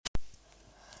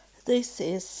This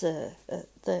is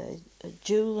the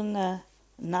June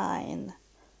 9,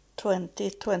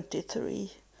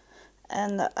 2023,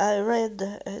 and I read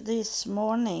this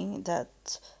morning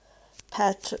that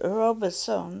Pat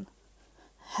Robertson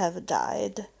have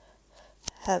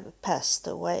passed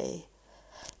away,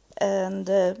 and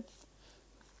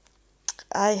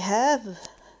I have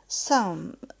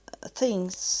some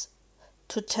things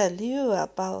to tell you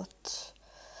about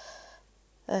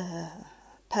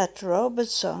Pat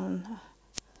Robertson,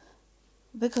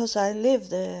 because I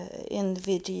lived in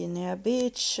Virginia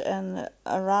Beach and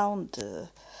around the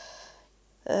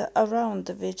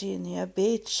Virginia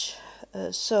Beach,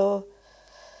 so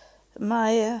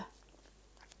my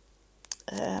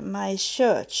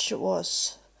church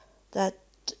was that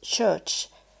church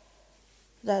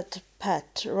that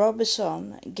Pat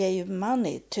Robertson gave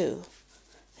money to.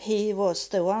 He was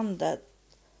the one that,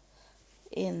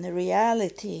 in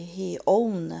reality, he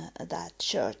owned that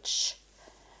church.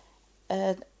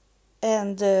 And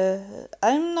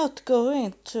I'm not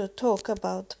going to talk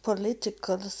about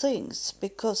political things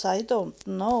because I don't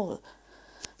know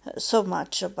so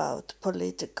much about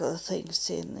political things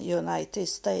in the United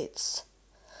States.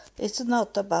 It's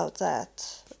not about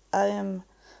that. I am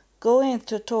going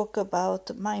to talk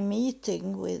about my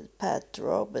meeting with Pat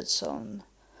Robertson.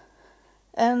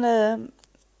 And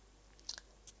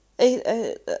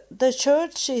the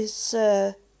church is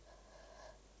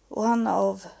one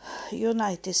of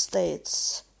United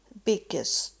States'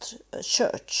 biggest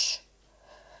church,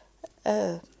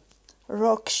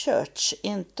 Rock Church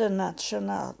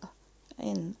International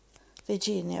in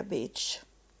Virginia Beach.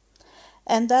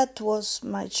 And that was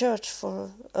my church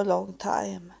for a long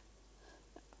time.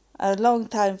 A long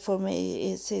time for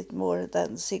me is it more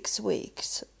than 6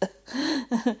 weeks.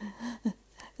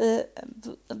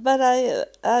 But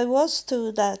I was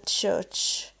to that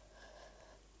church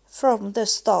from the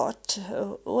start.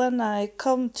 When I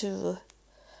come to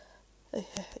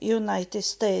United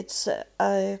States,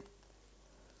 I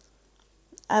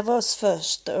was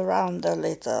first around a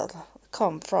little,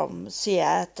 come from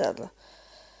Seattle,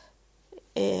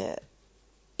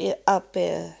 up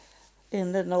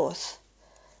in the north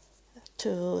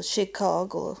to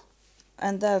Chicago,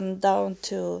 and then down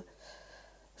to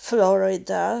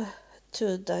Florida,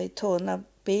 to Daytona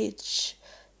Beach,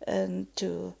 and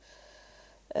to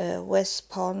West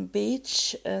Palm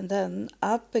Beach, and then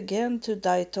up again to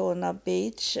Daytona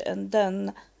Beach, and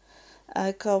then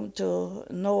I come to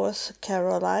North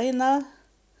Carolina,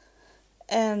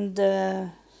 and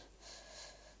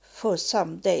for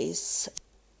some days,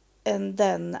 and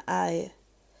then I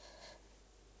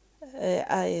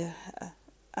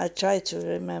try to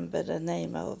remember the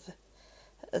name of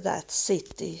that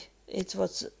city. It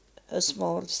was a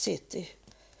small city.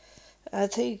 I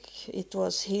think it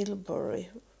was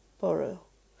Hillsborough,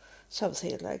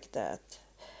 something like that.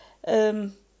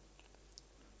 And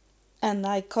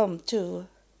I come to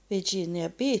Virginia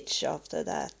Beach after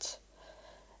that.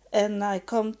 And I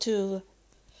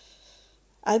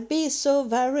be so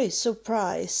very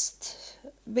surprised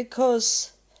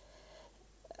because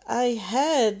I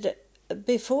had,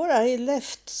 before I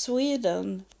left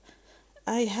Sweden,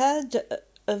 I had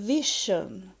a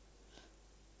vision,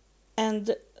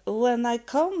 and when I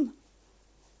come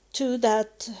to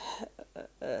that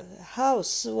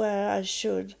house where I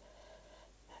should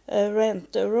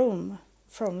rent a room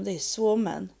from this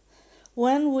woman,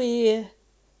 when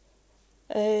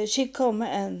she come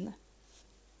and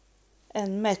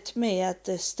met me at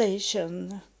the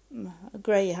station,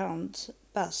 Greyhound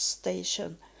bus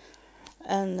station,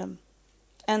 and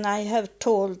I have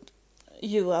told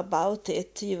you about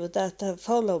it, you that have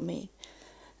followed me,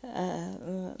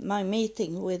 my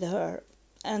meeting with her.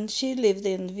 And she lived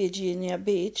in Virginia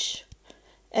Beach,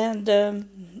 and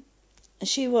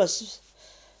she was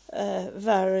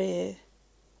very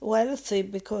wealthy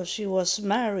because she was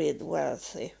married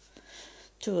wealthy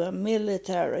to a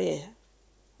military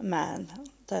man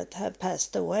that had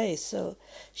passed away. So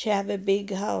she had a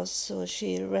big house, so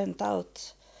she rent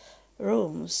out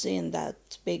rooms in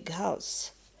that big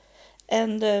house.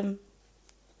 And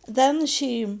then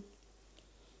she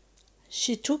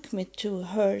took me to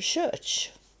her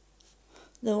church,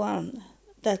 the one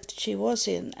that she was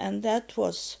in, and that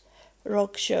was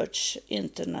Rock Church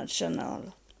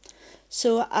International.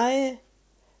 So I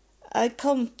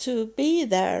come to be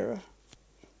there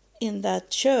in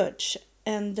that church,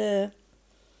 and it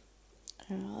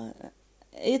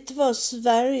was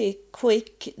very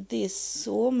quick. This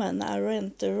woman I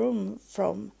rent the room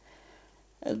from,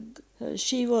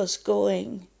 she was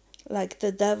going like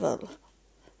the devil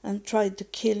and tried to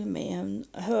kill me and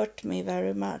hurt me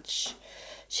very much.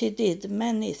 she did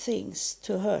many things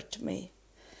to hurt me.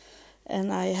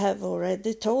 And I have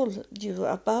already told you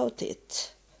about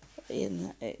it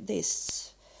in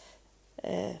this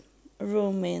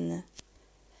room in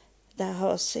the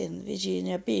house in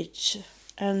Virginia Beach.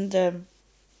 And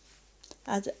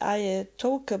I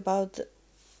talk about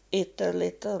it a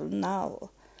little now.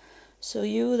 So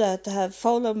you that have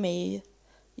followed me,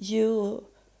 you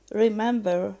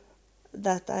remember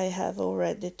that I have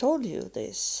already told you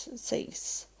these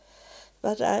things.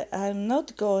 But I'm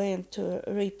not going to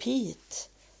repeat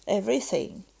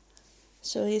everything.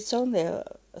 So it's only a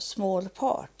small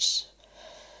part.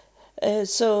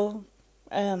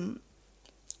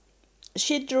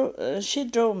 She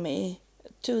drew me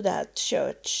to that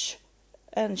church,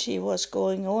 and she was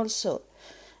going also.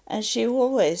 And she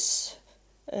always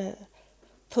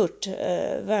put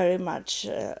very much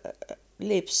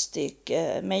lipstick,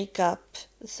 makeup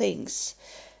things.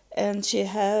 And she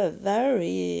had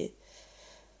very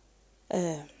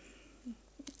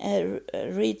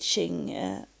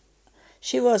reaching.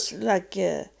 She was like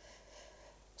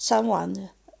someone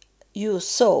you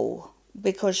saw,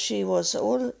 because she was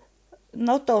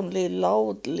not only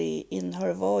loudly in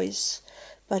her voice,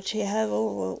 but she had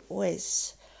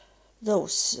always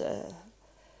those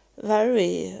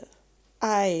very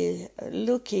eye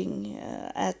looking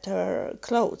at her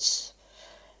clothes,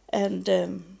 and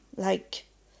like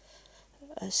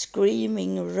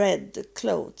screaming red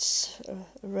clothes,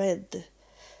 red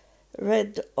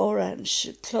orange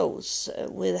clothes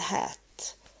with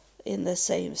hat in the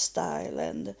same style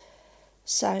and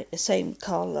same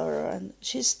color, and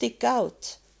she stick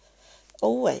out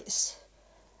always.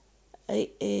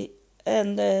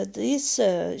 And this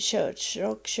church,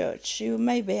 Rock Church, you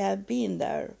maybe have been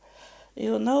there.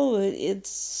 You know,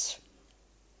 it's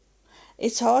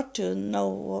hard to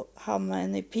know how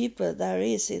many people there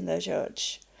is in the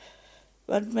church,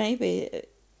 but maybe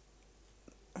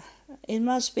it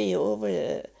must be over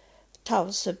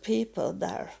 1,000 people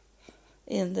there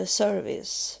in the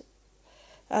service.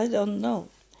 I don't know,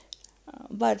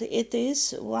 but it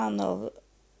is one of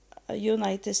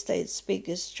United States'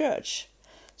 biggest church,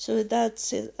 so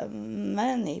that's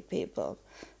many people,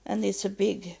 and it's a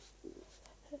big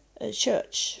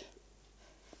church.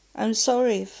 I'm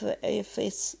sorry if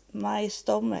it's my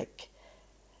stomach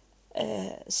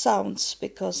sounds,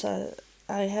 because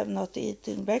I have not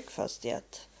eaten breakfast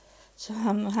yet, so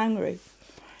I'm hungry.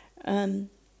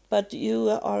 But you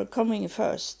are coming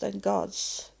first, and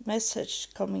God's message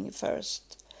coming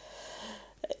first.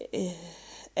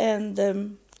 And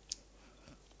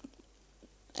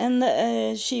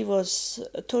she was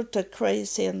totally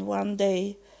crazy, and one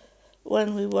day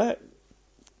when we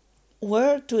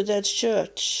were to that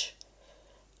church,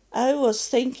 I was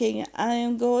thinking I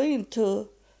am going to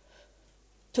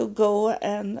go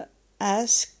and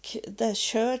ask the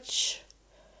church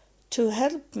to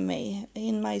help me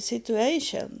in my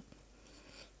situation.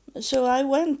 So I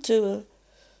went to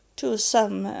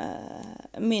some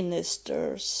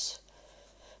ministers,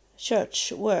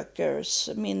 church workers,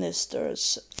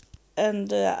 ministers,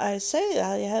 and I say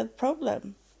I have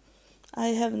problem. I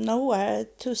have nowhere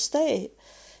to stay.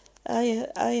 I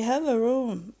have a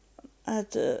room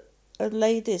at a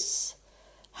lady's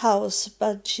house,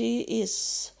 but she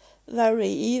is very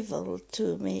evil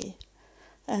to me,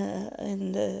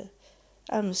 and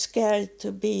I'm scared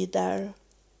to be there.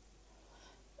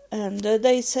 And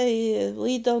they say,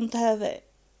 we don't have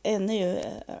any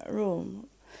room.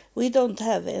 We don't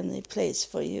have any place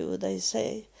for you, they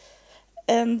say.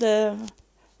 And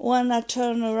when I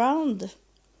turn around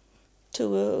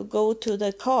to go to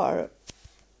the car,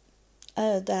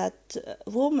 that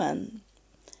woman,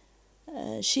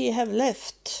 she have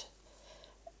left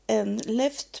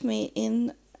me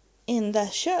in the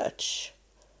church.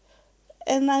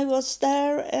 And I was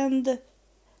there, and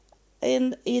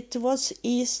it was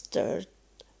Easter,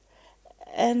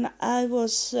 and I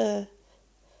was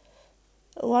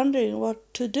wondering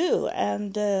what to do,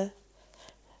 and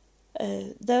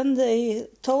then they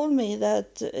told me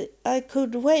that I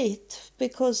could wait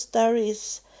because there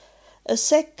is a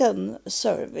second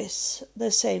service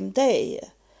the same day.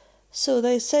 So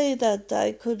they say that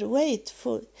I could wait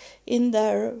in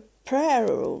their prayer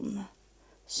room.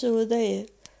 So they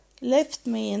left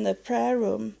me in the prayer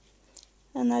room,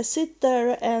 and I sit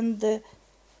there, and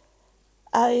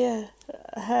I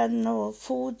had no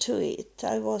food to eat.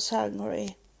 I was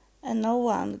hungry, and no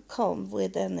one come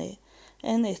with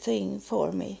anything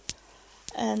for me.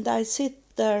 And I sit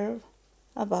there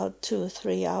about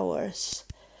 2-3 hours,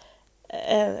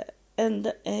 and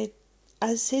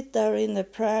I sit there in the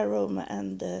prayer room,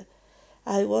 and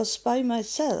I was by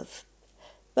myself.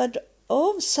 But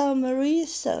of some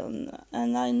reason,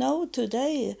 and I know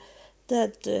today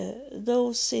that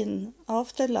those in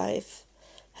afterlife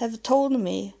have told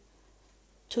me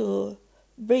to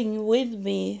bring with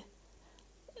me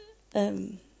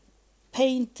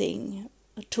painting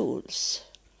tools.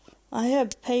 I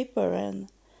have paper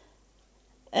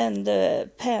and a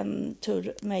pen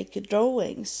to make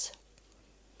drawings.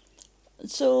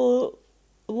 So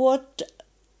what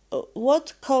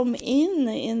come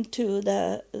into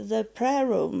the prayer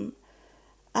room,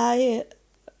 I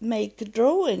make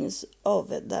drawings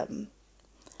of them,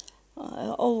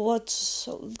 of what's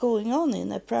going on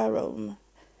in a prayer room.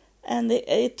 And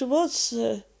it was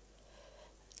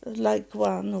like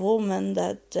one woman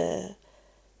that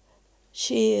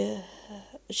she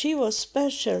was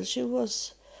special. She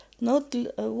was not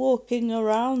walking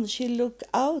around. She looked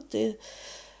out in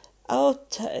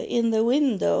the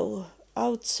window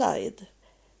outside,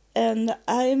 and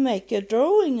I make a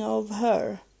drawing of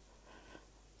her.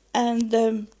 And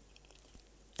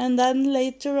then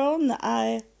later on,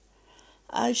 I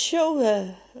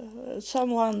show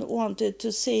someone wanted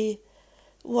to see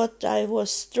what I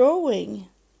was drawing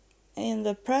in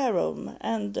the prayer room,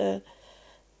 and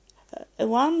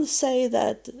one say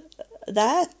that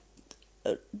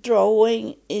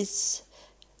drawing is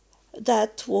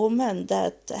that woman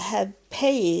that had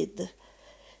paid.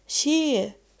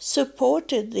 She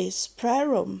supported this prayer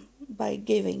room by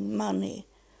giving money.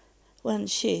 When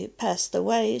she passed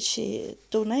away, she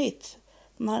donated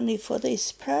money for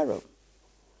this prayer room.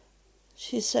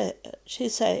 She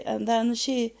say, and then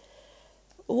she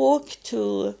walked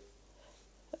to.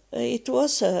 It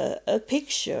was a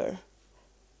picture,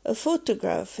 a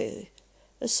photography,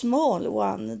 a small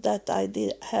one that I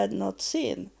had not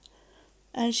seen,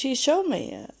 and she showed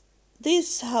me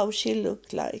this how she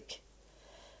looked like,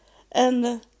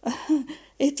 and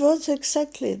it was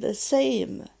exactly the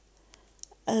same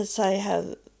as I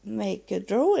have make a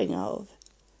drawing of.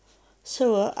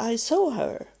 So I saw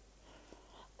her,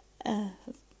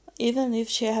 even if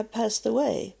she had passed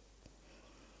away.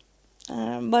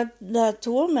 But that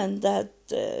woman that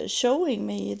showing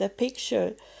me the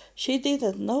picture, she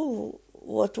didn't know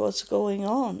what was going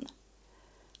on.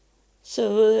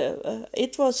 So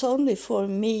it was only for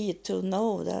me to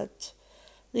know that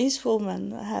this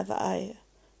woman have I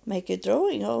make a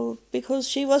drawing of, because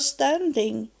she was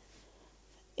standing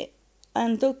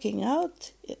and looking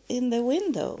out in the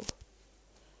window.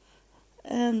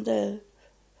 And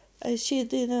she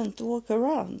didn't walk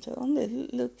around, only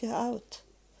look out.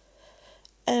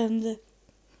 And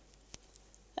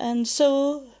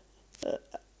so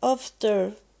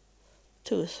after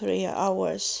 2-3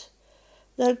 hours,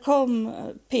 there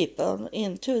come people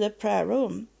into the prayer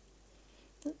room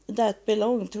that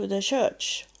belong to the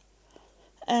church.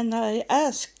 And I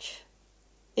asked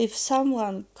if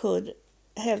someone could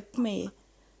help me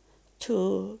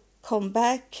to come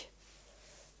back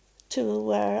to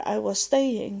where I was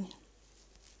staying.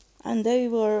 And they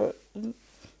were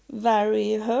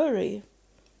very hurry.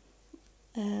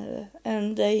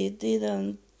 And they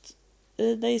didn't,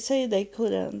 they say they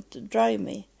couldn't drive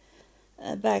me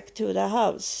back to the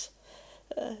house.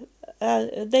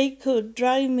 They could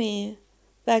drive me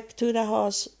back to the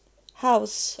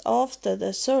house after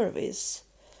the service.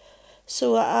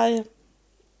 So I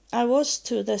was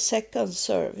to the second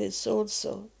service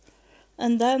also.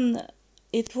 And then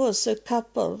it was a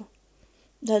couple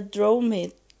that drove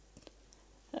me.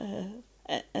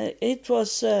 It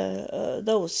was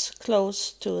those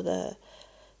close to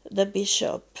the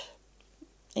bishop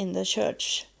in the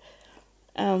church.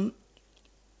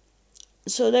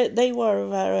 So they were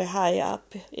very high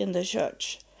up in the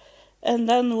church. And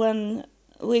then when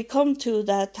we come to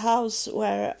that house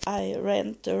where I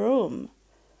rent a room,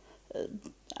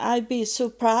 I'd be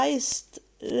surprised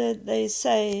that they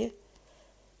say,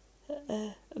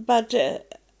 but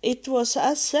it was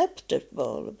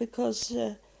acceptable because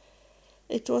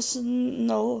it was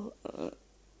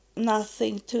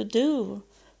nothing to do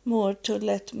more to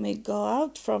let me go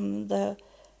out from the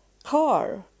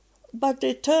car. But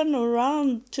they turn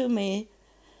around to me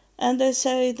and they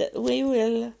say that we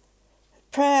will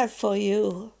pray for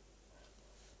you.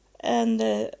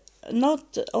 And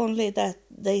not only that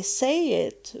they say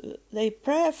it, they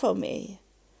pray for me.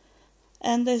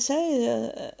 And they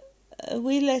say,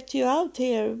 we let you out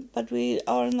here, but we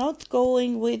are not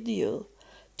going with you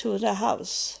to the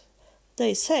house,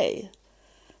 they say.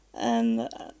 And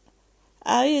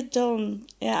I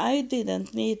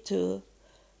didn't need to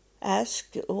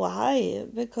ask why,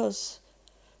 because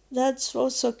that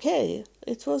was okay.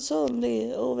 It was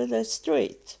only over the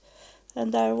street,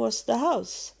 and there was the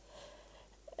house.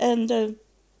 And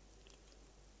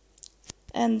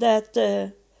and that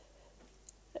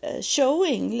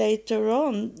showing later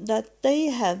on that they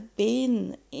have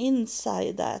been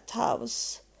inside that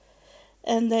house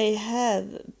and they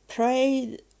have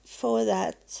prayed for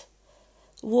that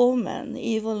woman,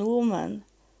 evil woman,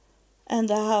 and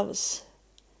the house,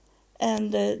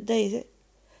 and they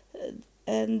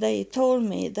told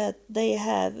me that they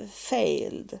have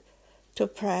failed to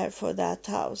pray for that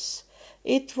house.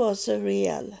 It was a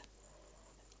real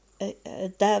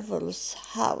a devil's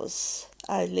house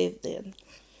I lived in.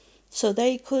 So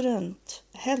they couldn't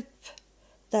help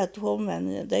that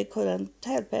woman. They couldn't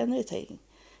help anything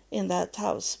in that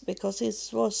house because it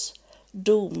was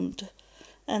doomed.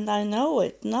 And I know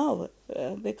it now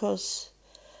because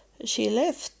she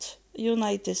left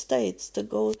United States to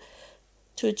go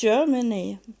to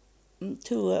Germany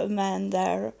to a man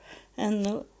there,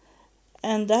 and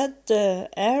that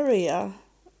area,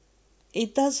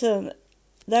 it doesn't.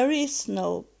 There is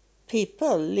no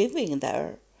people living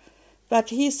there, but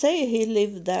he say he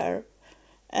lived there,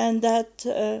 and that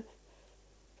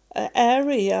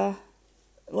area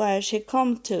where she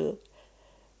come to,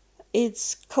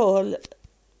 it's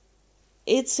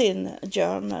in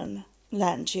German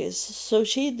language, so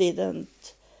she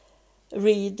didn't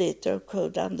read it or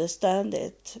could understand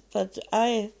it, but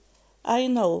I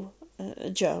know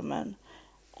German,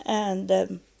 and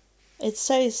it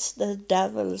says the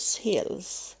Devil's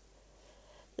Hill,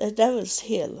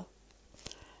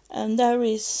 and there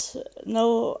is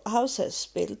no houses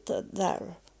built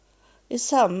there. It's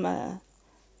some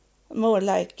more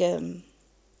like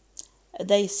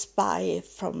they spy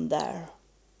from there,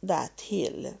 that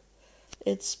hill.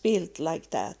 It's built like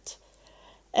that.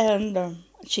 And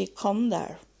she come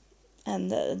there,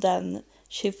 and then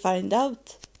she find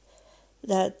out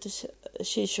that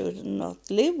she should not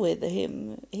live with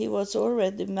him. He was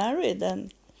already married,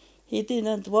 and he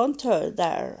didn't want her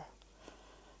there.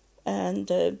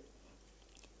 And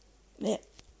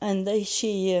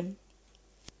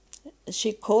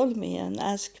she called me and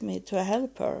asked me to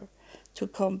help her to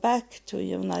come back to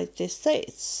United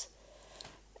States,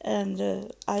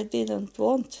 and I didn't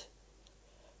want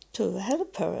to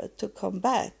help her to come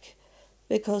back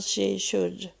because she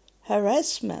should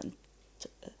harass me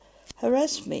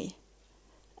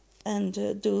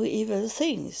and do evil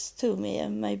things to me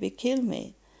and maybe kill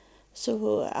me.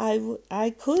 So I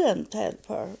couldn't help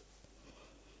her.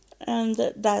 And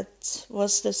that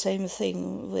was the same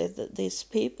thing with these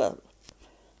people.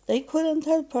 They couldn't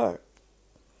help her.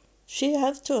 She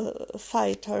had to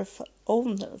fight her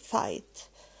own fight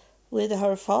with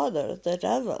her father, the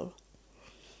devil.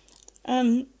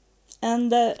 I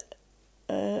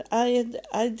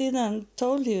didn't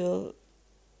tell you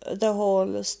the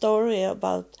whole story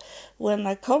about when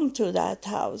I come to that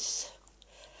house.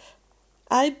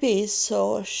 I be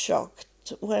so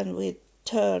shocked when we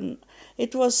turn.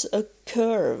 It was a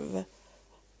curve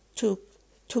to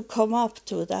come up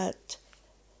to that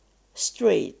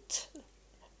street,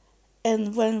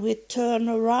 and when we turn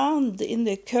around in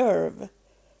the curve,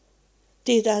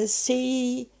 did I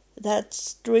see that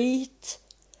street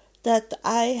that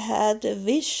I had a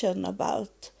vision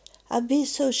about? I'd be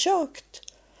so shocked,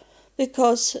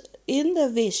 because in the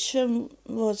vision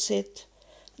was it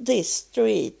this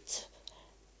street,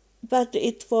 but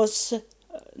it was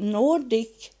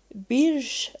Nordic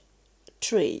birch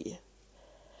tree.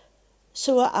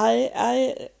 So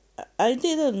I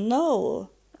didn't know,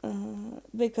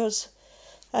 because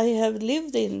I have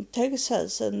lived in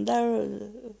Texas and there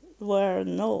were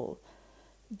no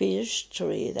birch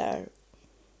tree there,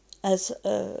 as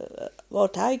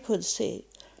what I could see.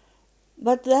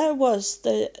 But there was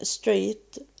the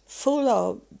street full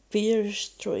of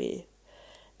birch tree.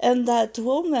 And that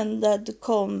woman that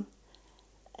come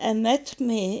and met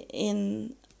me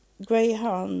in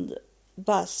Greyhound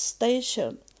bus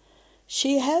station,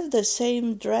 she had the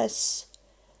same dress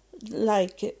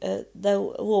like the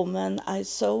woman I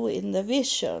saw in the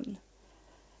vision.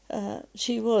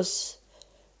 She was,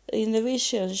 in the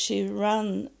vision, she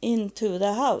ran into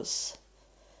the house.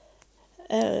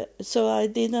 So I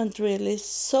didn't really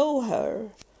saw her,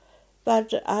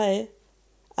 but I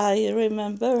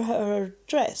remember her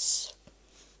dress,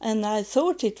 and I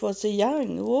thought it was a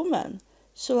young woman,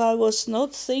 so I was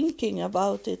not thinking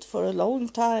about it for a long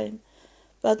time.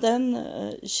 But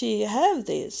then she had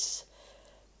this.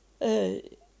 I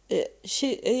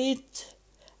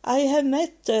have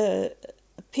met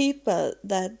people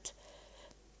that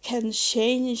can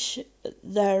change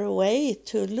their way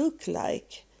to look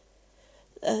like.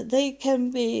 They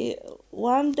can be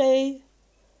one day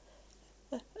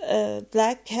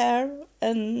black hair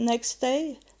and next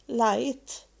day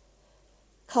light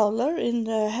color in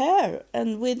their hair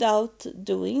and without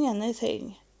doing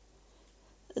anything.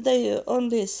 They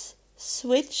only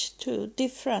switch to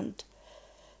different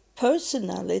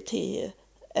personality,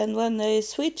 and when they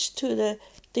switch to the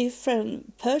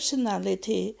different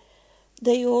personality,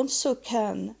 they also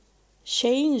can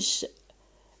change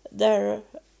their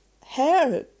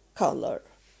hair color.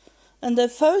 And the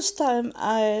first time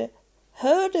I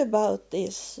heard about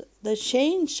this, the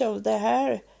change of the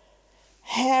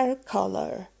hair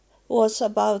color, was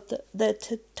about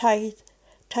the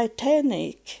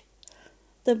Titanic,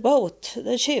 the boat,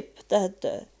 the ship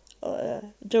that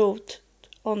drove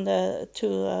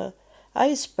to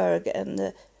iceberg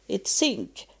and it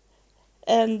sank.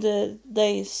 And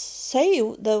they say,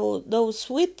 those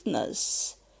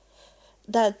witnesses,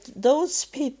 that those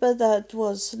people that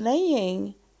was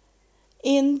laying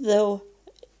in the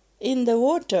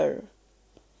water,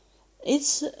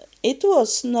 it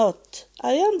was not,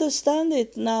 I understand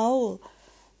it now,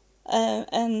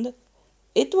 and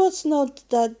it was not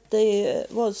that they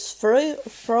was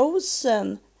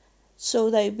frozen so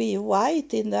they be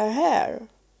white in their hair.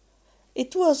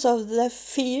 It was of the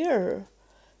fear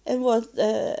and what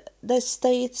the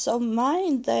states of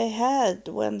mind they had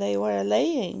when they were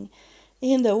laying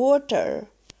in the water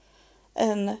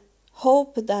and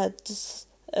hope that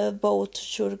a boat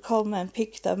should come and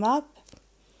pick them up.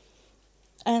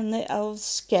 And of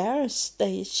scares,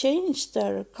 they changed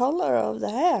their color of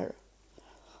the hair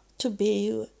to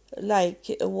be like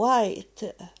white,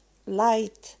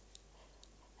 light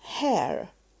hair,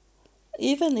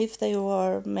 even if they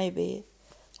were maybe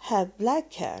have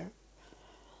black hair.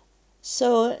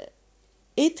 So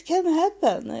it can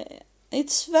happen.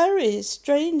 It's very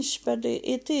strange, but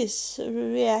it is a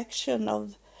reaction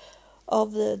of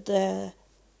the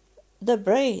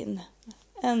brain.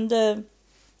 And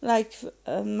like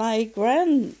my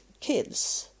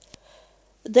grandkids,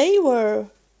 they were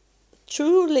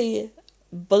truly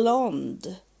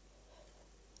blonde.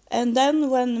 And then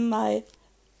when my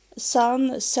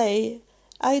son say,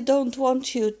 I don't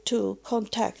want you to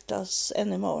contact us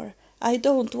anymore, I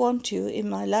don't want you in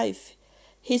my life,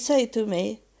 he said to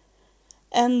me.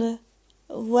 And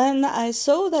when I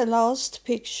saw the last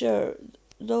picture,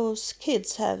 those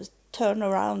kids have turned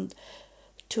around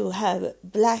to have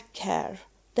black hair.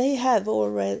 They have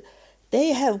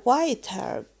white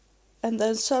hair, and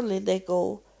then suddenly they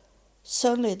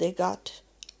got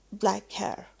black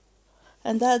hair.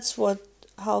 And that's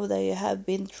how they have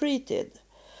been treated.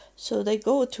 So they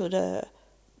go to the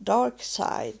dark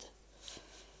side.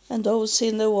 And those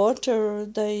in the water,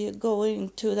 they go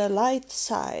into the light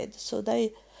side. So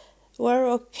they were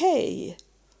okay.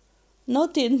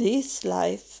 Not in this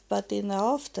life, but in the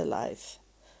afterlife.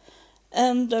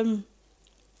 And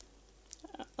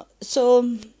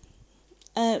so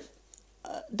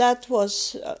that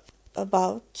was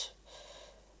about.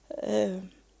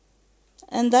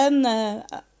 And then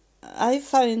I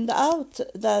find out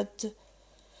that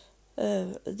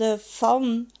the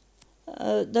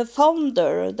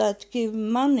founder that gave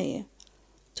money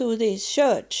to this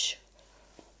church,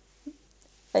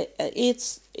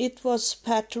 it was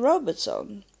Pat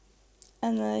Robertson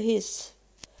and his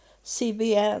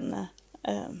CBN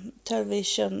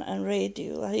television and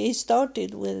radio. He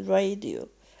started with radio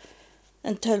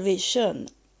and television,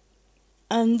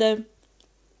 and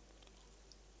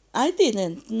I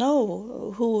didn't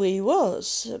know who he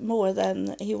was more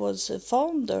than he was a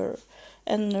founder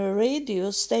and a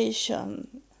radio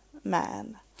station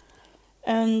man.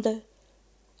 And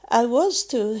I was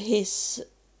to his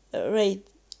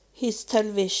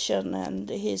television and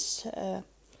his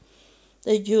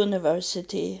the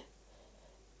university,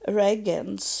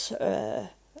 Reagan's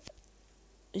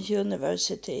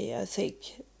university, I think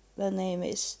the name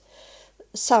is,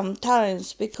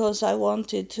 sometimes because I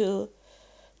wanted to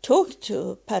talk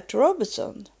to Pat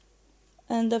Robertson.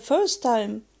 And the first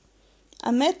time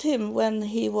I met him when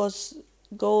he was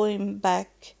going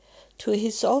back to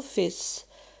his office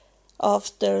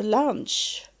after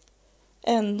lunch.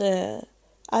 And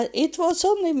it was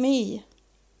only me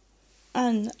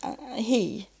and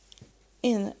he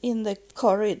in the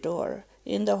corridor,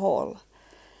 in the hall.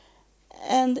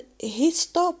 And he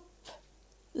stopped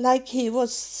like he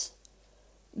was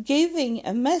giving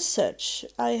a message.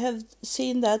 I have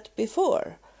seen that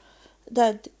before,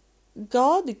 that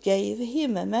God gave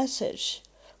him a message,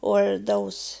 or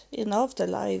those in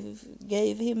afterlife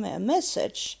gave him a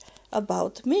message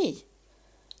about me.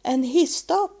 And he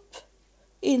stopped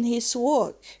in his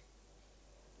walk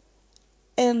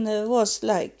and was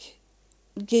like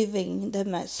giving the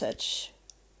message.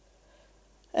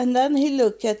 And then he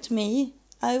looked at me.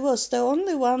 I was the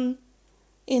only one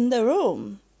in the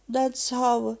room that's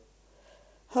how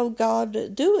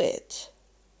God do it.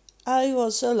 I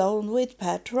was alone with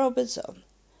Pat Robertson,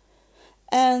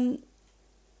 and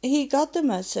he got the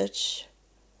message,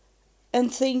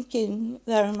 and thinking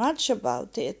very much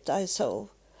about it, I saw.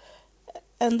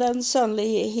 And then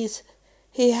suddenly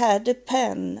he had a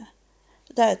pen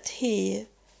that he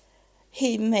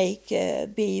make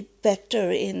be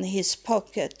better in his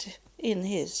pocket, in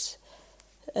his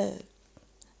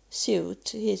suit,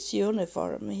 his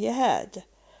uniform he had.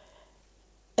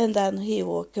 And then he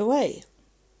walked away.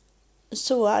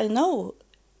 So I know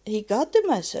he got the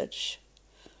message.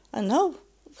 I know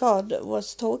God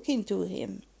was talking to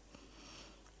him.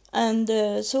 And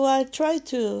so I tried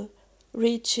to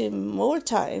reach him more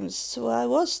times. So I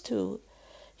was to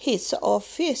his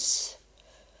office,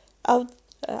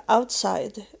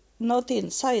 outside, not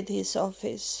inside his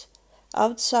office,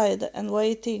 outside, and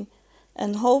waiting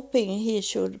and hoping he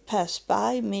should pass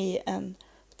by me and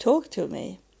talk to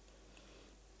me.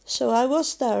 So I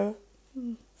was there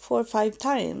 4 or 5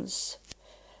 times,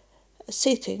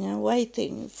 sitting and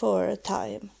waiting for a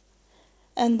time.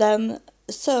 And then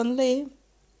suddenly,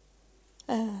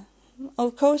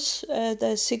 of course,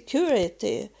 the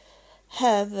security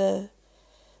have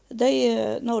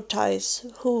they notice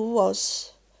who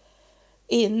was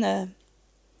in the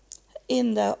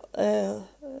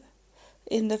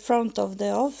front of the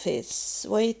office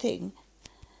waiting.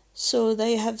 So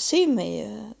they have seen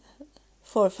me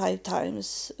 4 or 5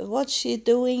 times. What's she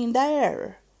doing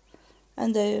there?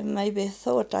 And they maybe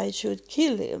thought I should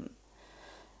kill him.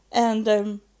 And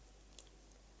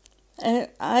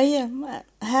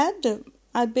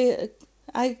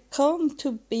I come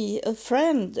to be a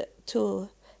friend to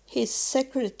his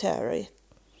secretary,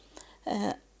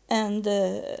 and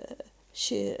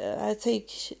I think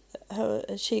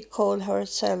she called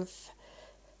herself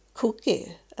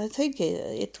Cookie. I think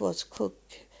it was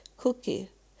Cookie,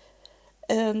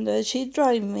 and she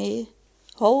drive me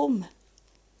home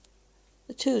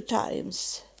 2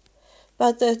 times.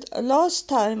 But the last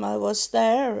time I was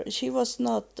there, she was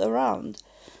not around,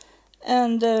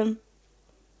 and the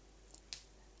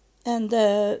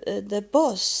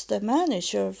boss, the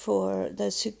manager for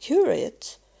the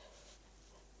security,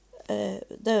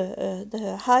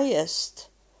 the highest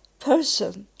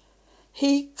person,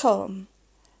 he come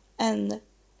and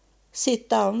sit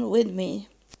down with me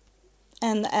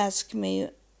and ask me,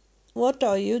 "What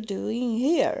are you doing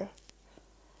here?"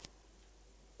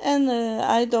 And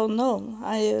I don't know.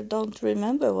 I don't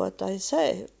remember what I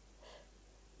say.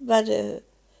 But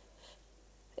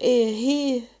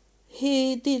he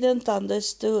didn't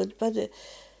understood. But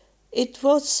it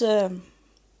was a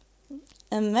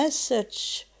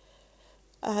message.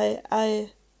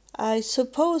 I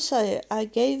suppose I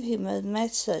gave him a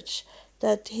message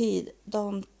that he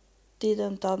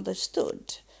didn't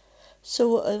understood.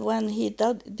 So when he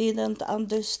didn't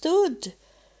understood,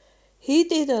 he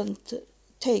didn't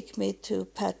take me to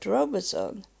Pat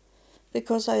Robertson,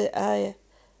 because I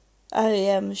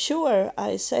am sure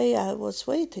I say I was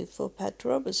waiting for Pat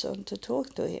Robertson to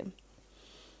talk to him.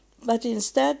 But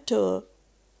instead to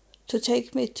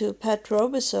take me to Pat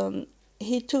Robertson,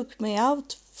 he took me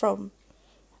out from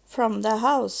the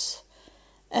house,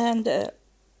 and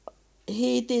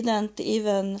he didn't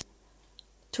even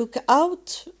took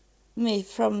out me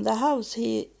from the house.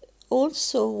 He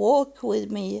also walked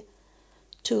with me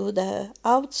to the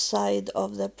outside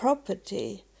of the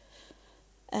property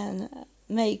and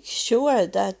make sure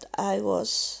that I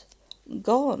was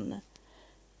gone.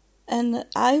 And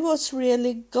I was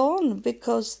really gone,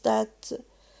 because that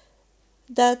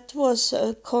was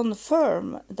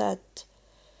confirm that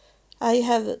I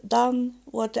have done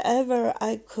whatever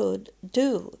I could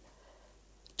do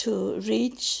to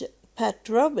reach Pat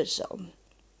Robertson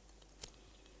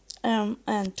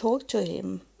and talk to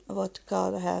him what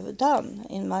God have done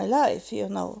in my life.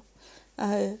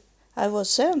 I was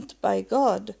sent by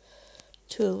God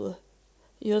to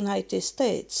United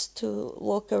States to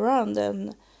walk around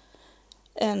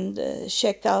and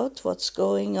check out what's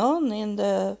going on in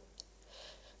the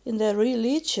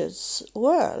religious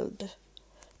world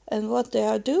and what they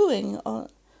are doing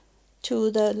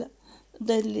to the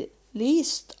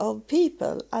least of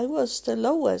people. I was the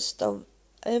lowest of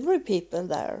every people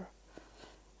there.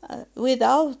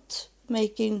 Without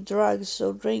making drugs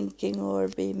or drinking or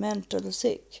be mentally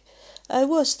sick. I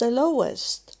was the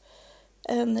lowest.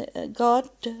 And God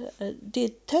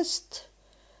did test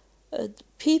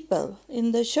people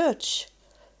in the church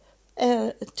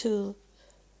to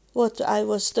what I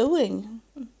was doing.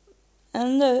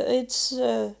 And it's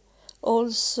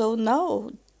also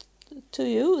now to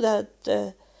you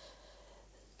that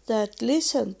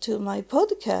listen to my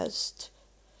podcast.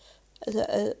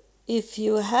 if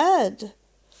you had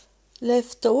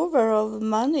leftover of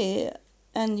money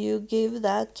and you give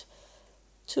that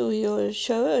to your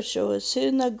church or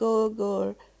synagogue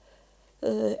or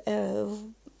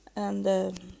and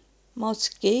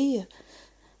mosque,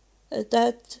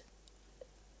 that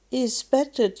is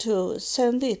better to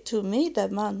send it to me, the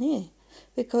money,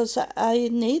 because I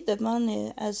need the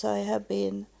money as I have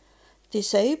been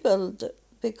disabled,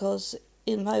 because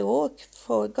in my walk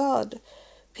for God,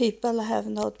 people have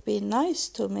not been nice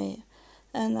to me,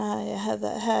 and I have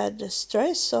had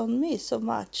stress on me so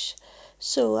much,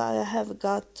 so I have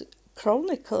got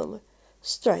chronic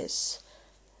stress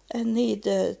and need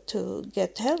to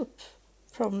get help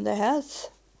from the health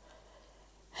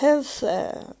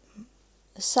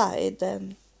side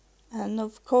and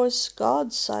of course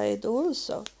God's side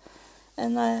also.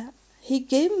 And he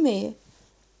gave me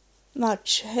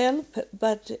much help,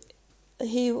 but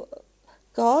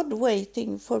God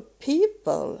waiting for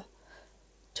people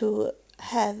to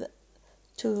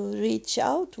reach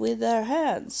out with their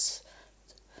hands.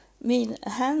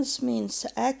 Hands means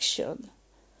action.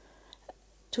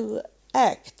 To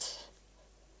act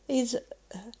is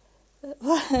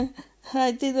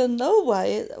I didn't know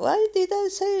why. Why did I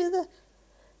say that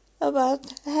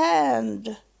about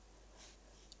hand?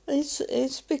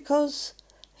 It's because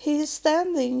he's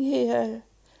standing here,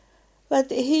 but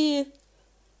he's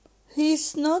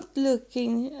not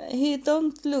looking. He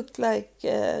don't look like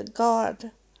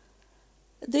God.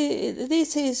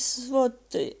 This is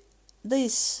what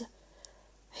this.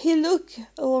 He look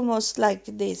almost like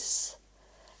this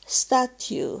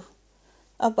statue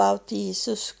about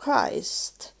Jesus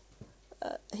Christ.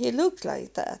 He looked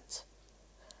like that.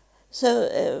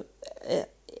 So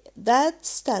that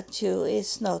statue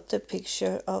is not a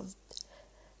picture of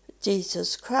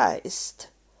Jesus Christ,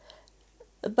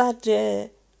 but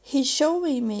he's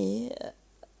showing me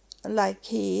like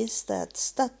he is that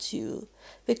statue,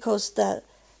 because that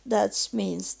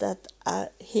means that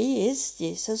he is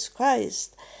Jesus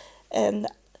Christ, and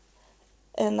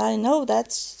I know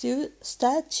that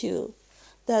statue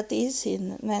that is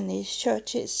in many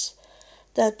churches,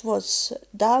 that was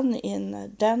done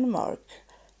in Denmark,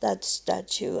 that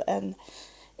statue, and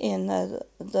in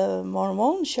the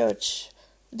Mormon church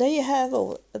they have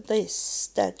this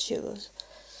statue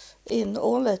in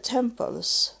all the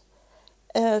temples,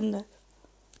 and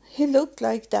he looked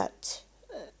like that.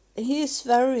 He's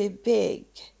very big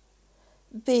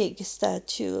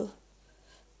statue,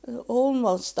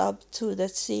 almost up to the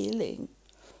ceiling,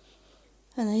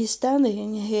 and he's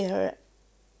standing here,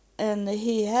 and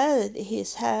he had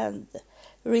his hand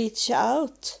reach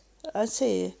out. I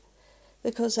see,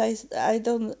 because I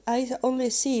only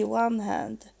see one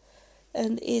hand,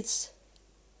 and it's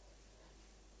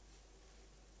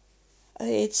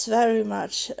very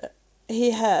much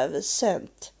he have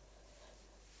sent.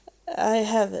 I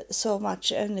have so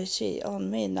much energy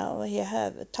on me now. He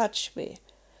have touched me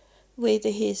with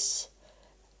his.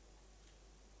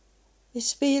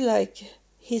 It's be like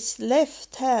his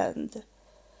left hand.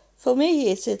 For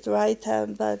me, it's his right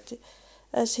hand, but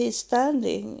as he's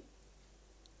standing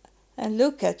and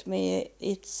look at me,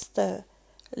 it's the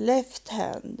left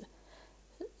hand.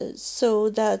 So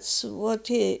that's what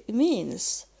he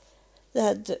means,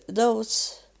 that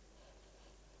those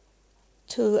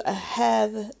to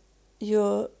have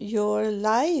your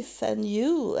life and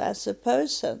you as a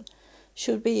person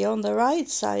should be on the right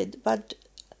side, but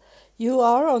you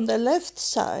are on the left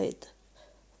side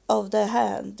of the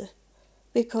hand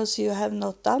because you have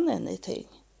not done anything.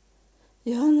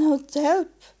 You have not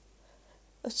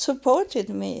supported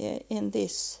me in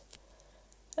this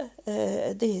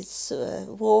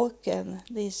walk and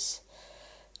this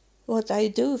what I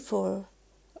do for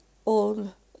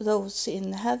all those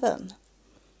in heaven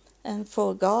and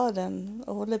for God and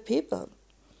all the people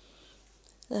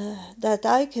that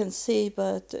I can see,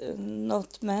 but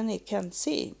not many can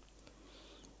see.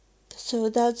 So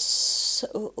that's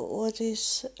what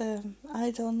is,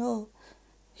 I don't know,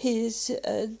 he's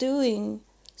doing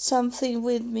something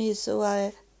with me, so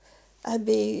I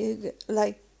be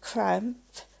like cramp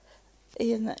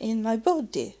in my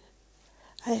body.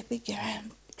 I have a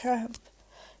cramp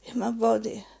in my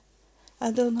body.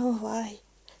 I don't know why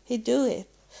he do it,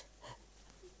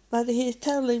 but he's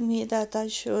telling me that I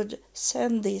should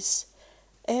send this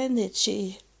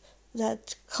energy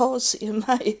that cause in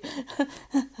my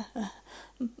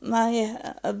my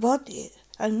body.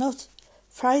 I'm not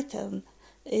frightened.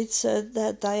 It's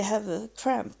that I have a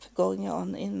cramp going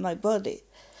on in my body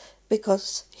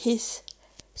because he's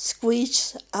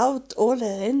squeezed out all the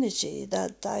energy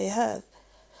that I have.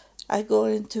 I'm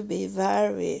going to be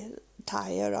very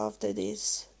tired after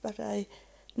this, but I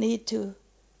need to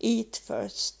eat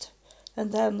first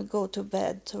and then go to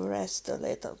bed to rest a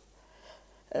little.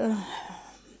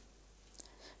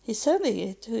 He's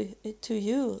sending it to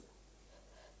you.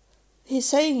 He's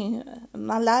saying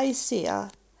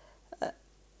Malaysia.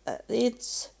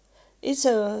 It's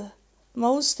a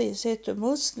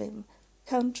Muslim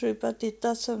country, but it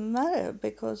doesn't matter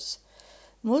because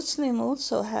Muslims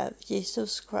also have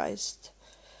Jesus Christ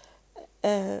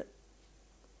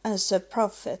as a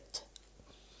prophet.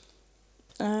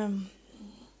 It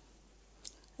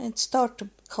starts to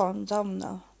calm down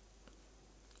now.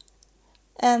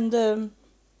 And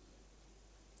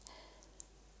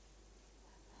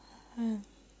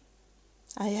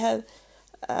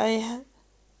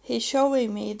he's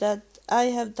showing me that I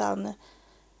have done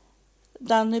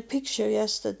a picture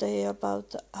yesterday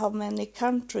about how many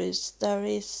countries there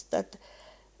is that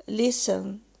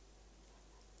listen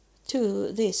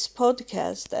to this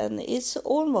podcast, and it's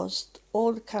almost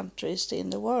all countries in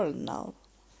the world now.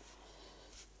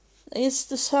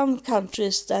 It's some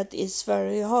countries that is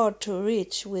very hard to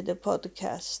reach with the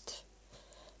podcast,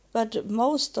 but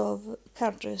most of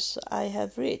countries I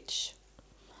have reached.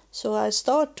 So I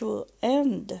start to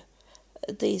end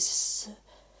this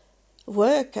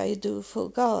work I do for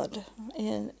God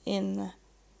in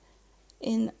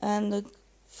and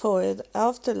for the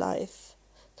afterlife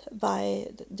by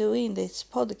doing this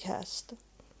podcast.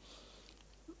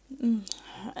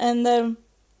 And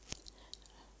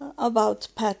about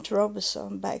Pat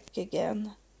Robertson back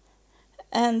again.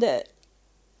 And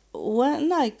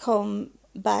when I come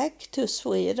back to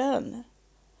Sweden,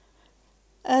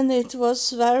 and it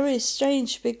was very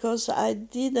strange because I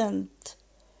didn't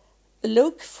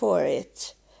look for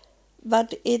it,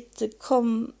 but it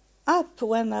come up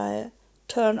when I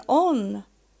turn on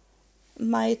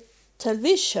my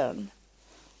television.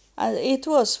 And it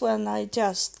was when I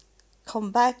just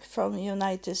come back from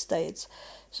United States.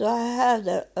 So I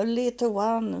had a little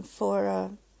one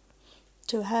for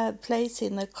to have place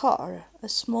in a car, a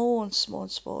small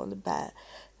bag.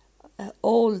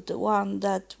 Old one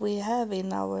that we have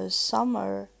in our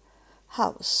summer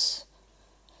house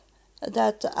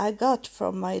that I got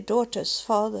from my daughter's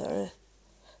father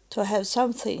to have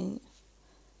something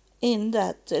in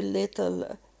that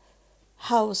little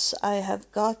house I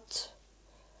have got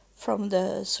from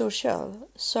the social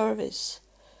service.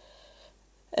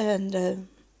 And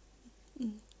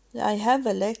I have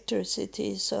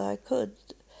electricity, so I could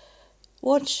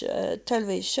watch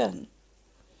television.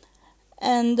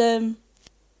 And I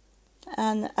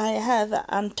have an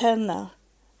antenna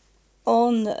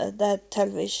on that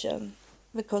television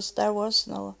because there was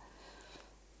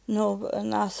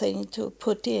nothing to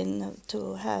put in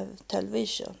to have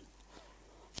television.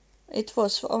 It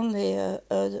was only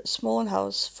a small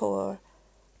house for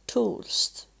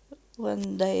tools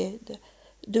when they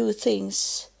do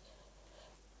things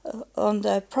on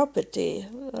their property,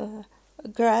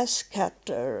 grass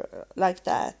cutter like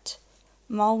that,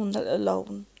 mown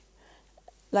lawn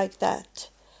like that.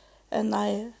 And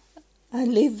I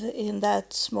live in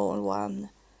that small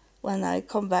one when I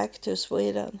come back to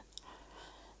Sweden.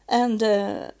 And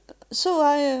so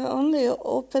I only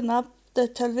open up the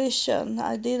television.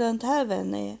 I didn't have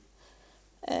any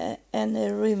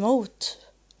remote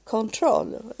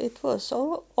control. It was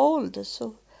old,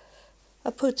 so I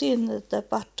put in the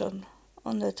button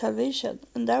on the television,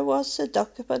 and there was a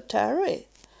documentary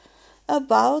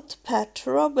about Pat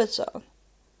Robertson.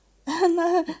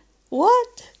 And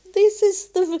what? This is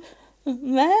the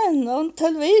man on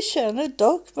television, a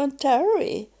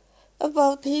documentary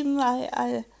about him.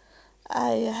 I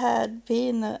had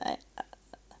been.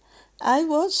 I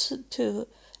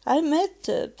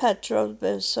met Pat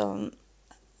Robertson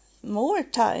more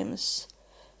times,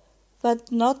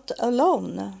 but not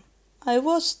alone. I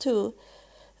was to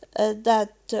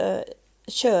that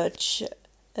church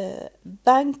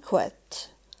banquet.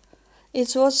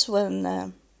 It was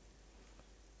when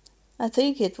I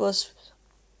think it was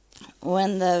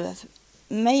when the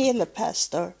male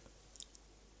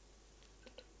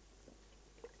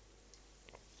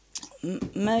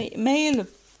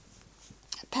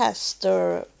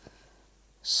pastor's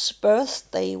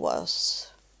birthday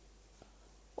was,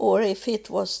 or if it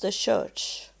was the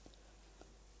church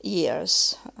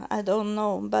years, I don't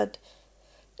know, but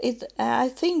I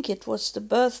think it was the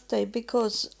birthday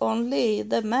because only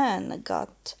the man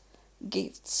got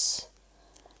gifts,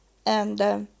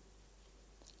 and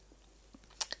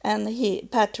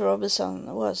Pat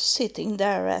Robertson was sitting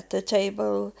there at the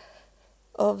table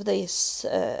of these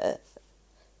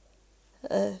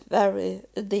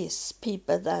these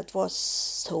people that was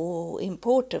so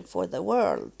important for the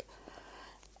world,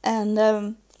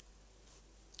 and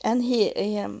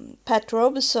and Pat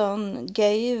Robertson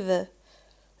gave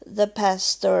the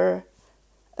pastor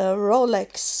a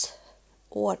Rolex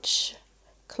watch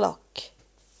clock,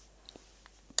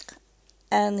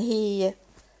 and he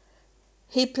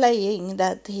playing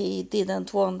that he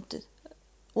didn't want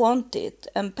it,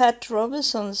 and Pat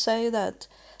Robertson say that,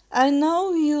 I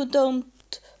know you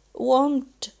don't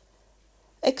want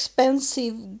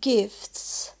expensive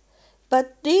gifts,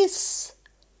 but this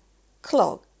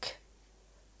clock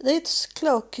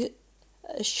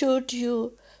should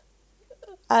you,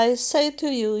 I say to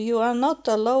you, you are not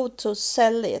allowed to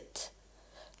sell it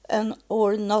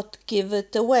or not give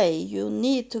it away. You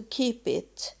need to keep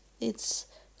it. It's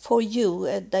for you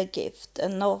the gift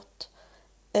and not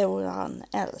everyone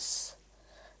else.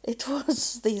 It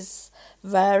was this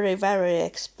very, very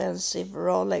expensive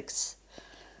Rolex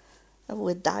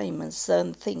with diamonds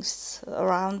and things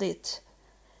around it.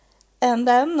 And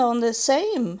then on the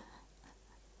same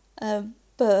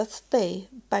birthday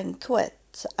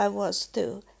banquet I was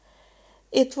to,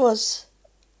 he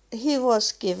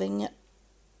was giving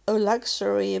a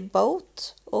luxury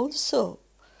boat also.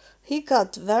 He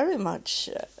got very much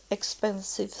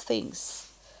expensive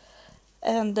things,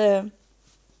 and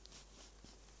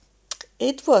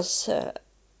it was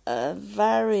a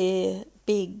very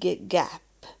big gap.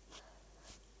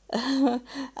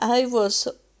 I was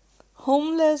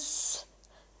homeless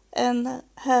and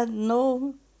had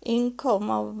no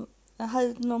income,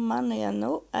 had no money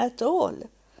at all.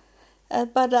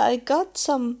 But I got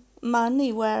some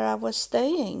money where I was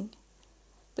staying,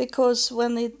 because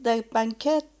when the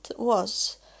banquet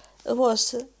was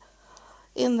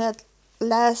in that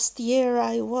last year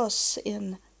I was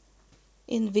in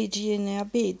Virginia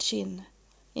Beach in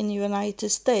United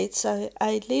States.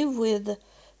 I live with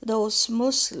those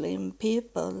Muslim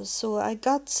people, so I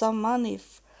got some money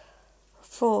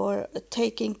for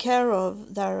taking care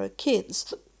of their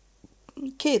kids.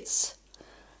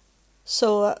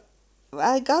 So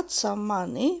I got some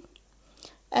money,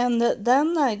 and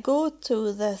then I go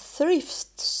to the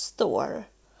thrift store,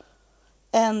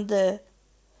 and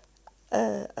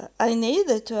I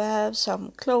needed to have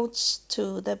some clothes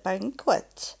to the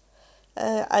banquet.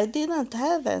 I didn't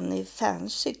have any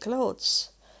fancy clothes,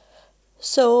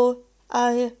 so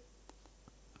and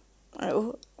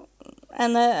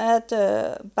at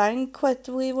the banquet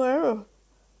we were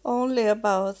only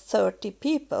about 30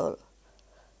 people,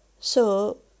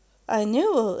 so I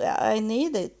knew I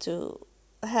needed to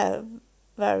have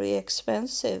very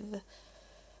expensive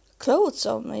clothes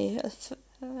on me,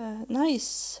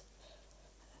 nice,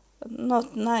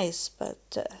 not nice,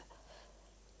 but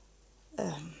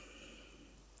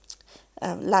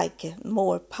like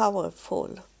more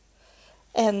powerful.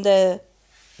 And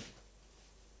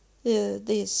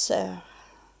this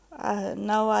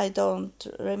now I don't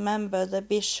remember the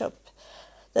bishop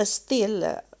that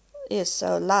still is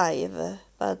alive,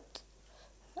 but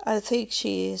I think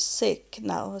she is sick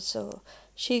now, so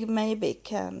she maybe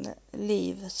can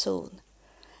leave soon.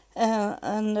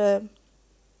 And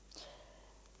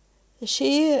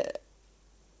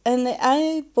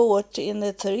I bought in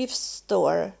the thrift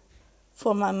store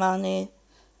for my money.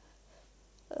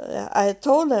 I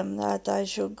told them that I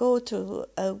should go to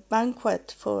a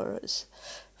banquet for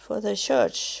the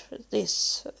church,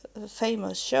 this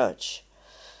famous church,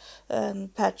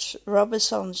 Pat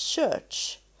Robertson's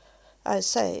church, I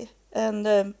say.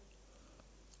 And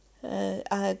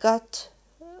I got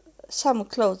some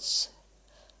clothes.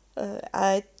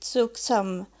 I took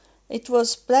some, it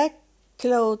was black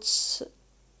clothes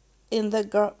in the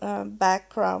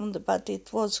background, but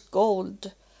it was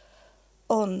gold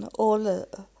on all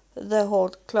the whole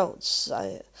clothes.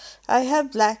 I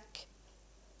have black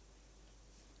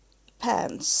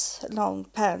pants, long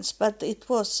pants, but it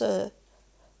was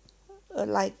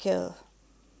like a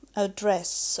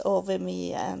dress over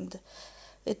me, and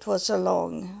it was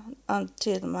long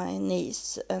until my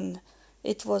knees, and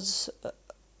it was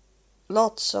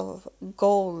lots of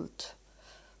gold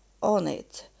on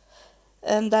it.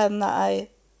 And then I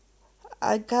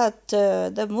got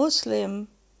the Muslim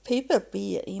people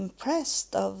be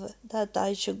impressed of that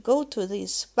I should go to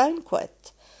this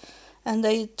banquet, and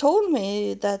they told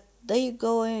me that they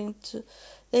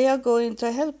are going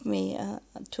to help me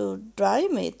to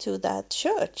drive me to that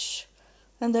church,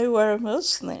 and they were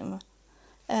Muslim,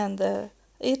 and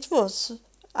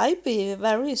I'd be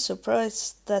very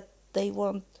surprised that they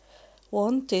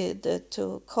wanted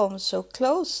to come so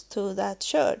close to that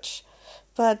church.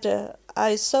 But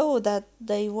I saw that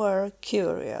they were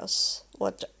curious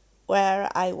where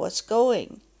I was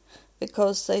going,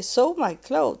 because they saw my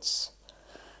clothes.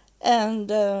 And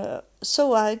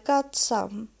so I got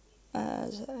some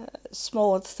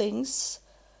small things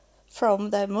from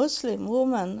the Muslim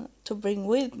woman to bring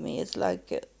with me. It's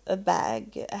like a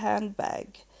bag, a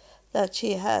handbag that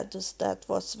she had that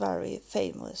was very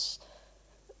famous.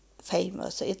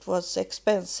 It was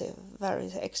expensive,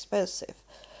 very expensive,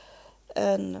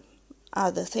 and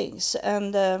other things.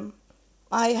 And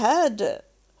I had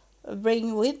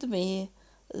bring with me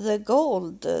the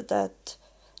gold that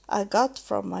I got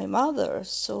from my mother,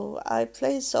 so I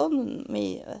place on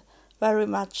me very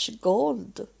much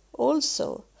gold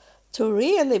also, to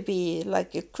really be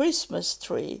like a Christmas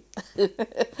tree.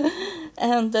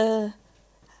 And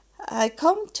I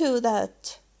come to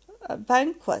that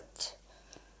banquet,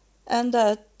 and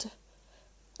that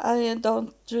I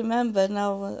don't remember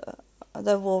now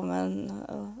the woman,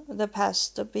 the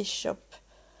pastor, bishop,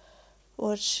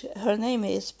 what her name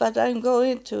is, but I'm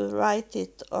going to write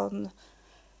it on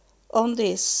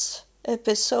this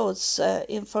episode's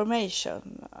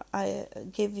information. I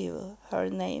give you her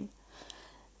name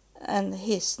and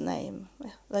his name,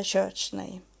 the church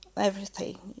name,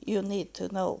 everything you need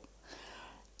to know.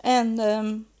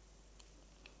 And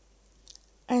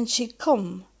she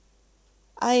come.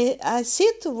 I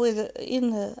sit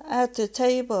at the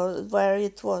table where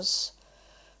it was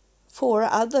 4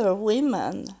 other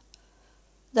women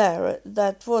there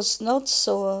that was not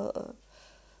so.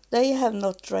 They have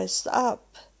not dressed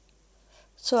up,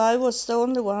 so I was the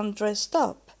only one dressed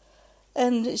up,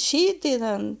 and she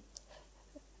didn't.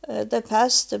 The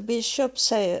pastor bishop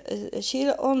say she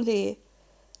only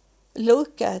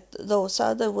look at those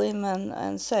other women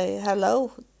and say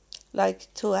hello,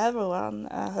 like to everyone,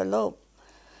 hello.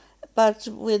 But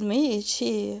with me,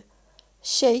 she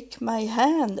shake my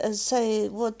hand and say,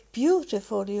 "What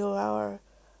beautiful you are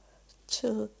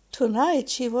tonight."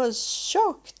 She was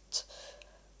shocked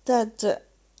that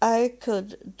I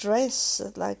could dress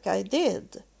like I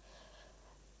did,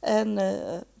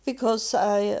 and because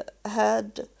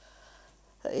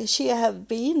she had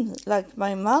been like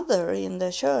my mother in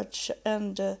the church,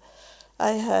 and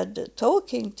I had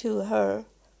talking to her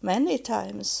many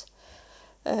times.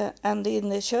 And in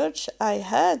the church I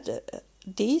had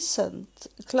decent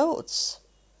clothes,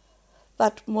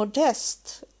 but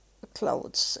modest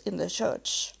clothes in the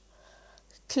church.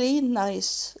 Clean,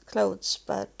 nice clothes,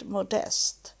 but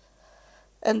modest.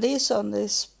 And this on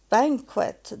this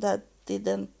banquet that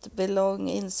didn't belong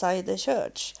inside the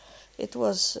church. It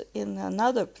was in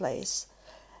another place.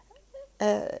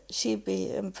 She'd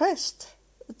be impressed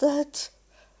that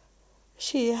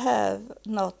she have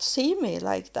not seen me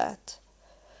like that.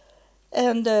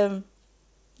 And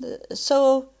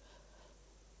so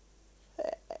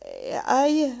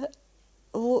I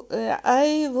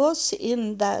was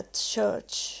in that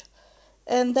church,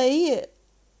 and it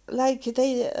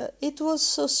was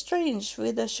so strange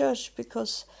with the church,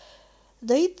 because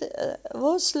they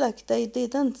was like they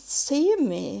didn't see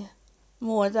me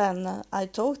more than I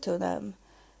talked to them,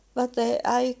 but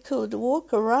I could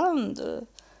walk around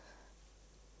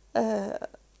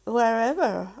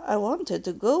wherever I wanted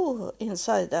to go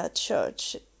inside that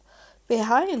church,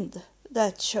 behind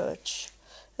that church,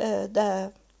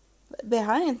 behind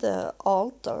the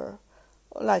altar,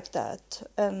 like that,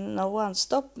 and no one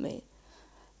stopped me.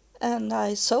 And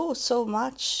I saw so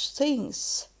much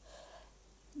things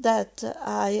that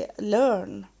I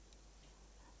learned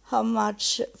how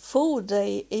much food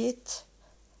they eat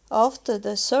after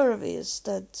the service,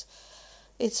 that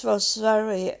it was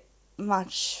very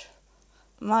much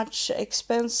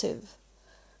expensive,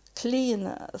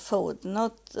 clean food,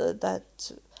 not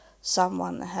that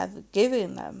someone have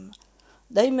given them.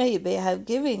 They maybe have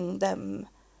given them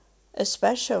a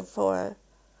special for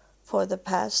the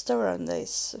pastor and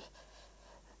this,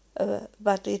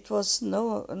 but it was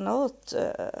not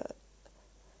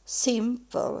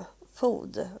simple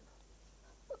food.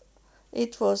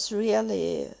 It was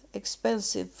really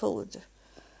expensive food,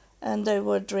 and they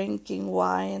were drinking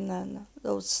wine and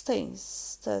those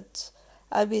things that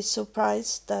I'd be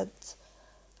surprised that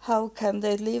how can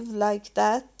they live like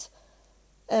that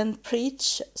and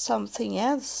preach something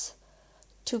else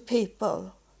to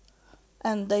people,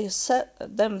 and they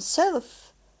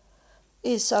themselves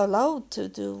is allowed to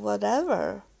do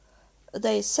whatever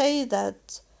they say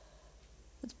that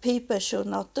people should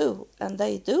not do, and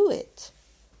they do it.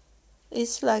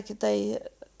 It's like they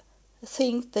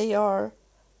think they are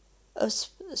a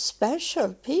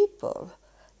special people,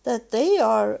 that they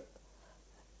are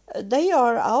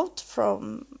out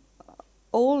from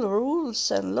all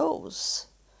rules and laws.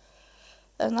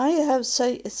 And I have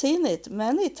seen it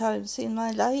many times in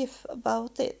my life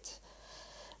about it.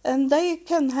 And they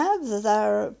can have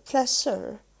their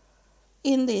pleasure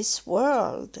in this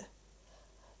world,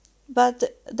 But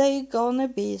they gonna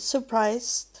be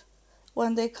surprised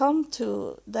when they come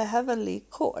to the heavenly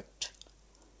court.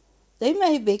 They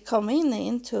may be coming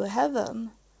into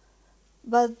heaven,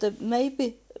 but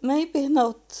maybe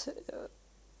not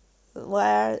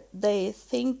where they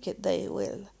think they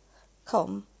will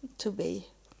come to be.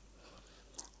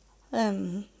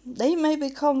 They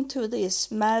maybe come to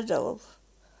this meadow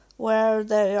where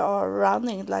they are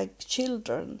running like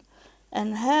children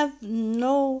and have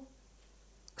no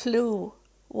clue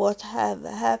what have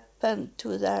happened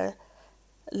to their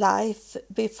life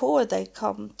before they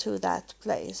come to that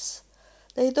place.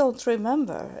 They don't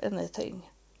remember anything.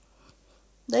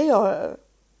 They are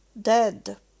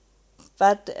dead,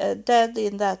 but dead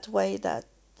in that way that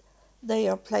they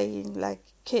are playing like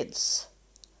kids.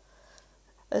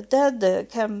 Dead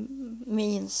can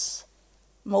means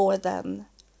more than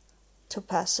to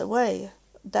pass away.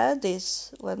 Dead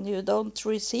is when you don't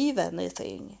receive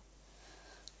anything.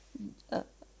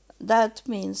 That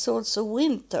means also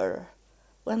winter,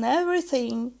 when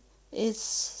everything is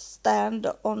stand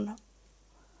on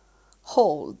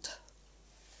hold.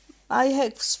 I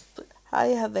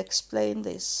have explained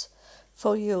this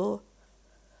for you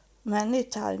many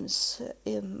times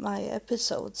in my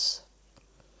episodes.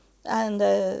 And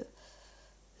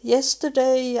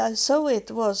yesterday I saw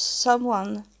it was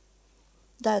someone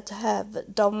that have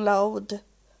downloaded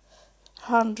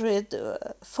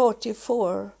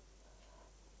 144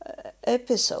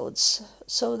 episodes.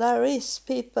 So there is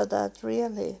people that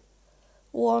really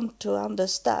want to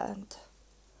understand.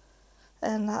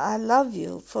 And I love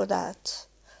you for that.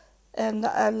 And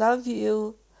I love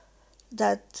you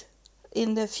that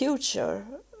in the future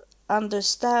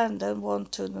understand and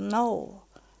want to know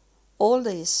all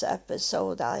these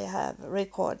episodes I have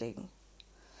recording.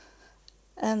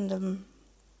 And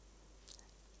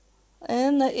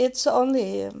it's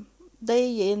only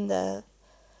they in the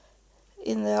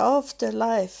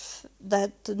afterlife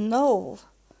that know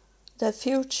the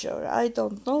future. I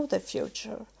don't know the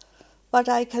future. But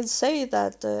I can say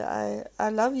that I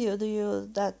love you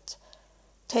that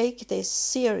take this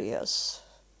serious.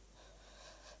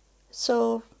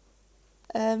 So,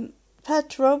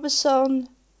 Pat Robertson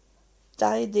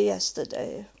died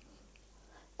yesterday.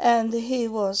 And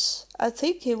I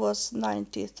think he was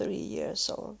 93 years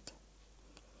old.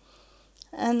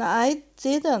 And I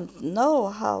didn't know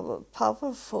how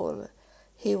powerful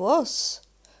he was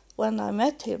when I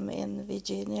met him in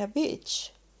Virginia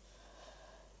Beach.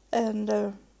 And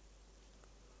the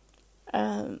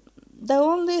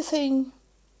only thing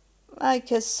I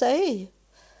can say,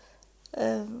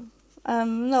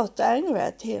 I'm not angry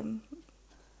at him.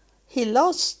 He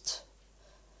lost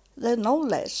the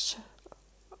knowledge.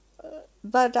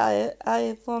 But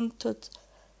I want to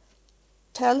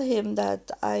tell him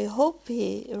that I hope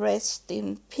he rests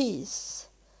in peace.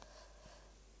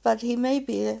 But he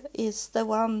maybe is the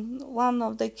one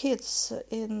of the kids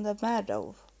in the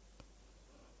meadow.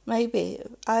 Maybe.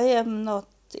 I am not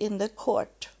in the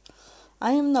court.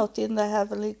 I am not in the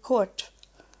heavenly court.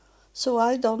 So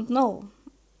I don't know.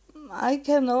 I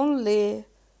can only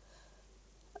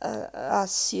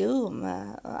assume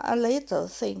a little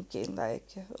thinking, like,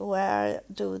 where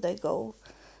do they go?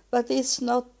 But it's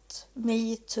not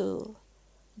me to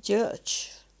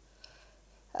judge.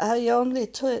 I only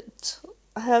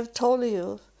have told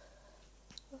you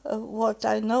what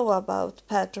I know about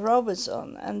Pat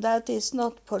Robertson, and that is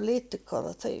not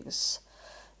political things.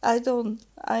 I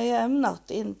am not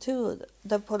into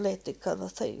the political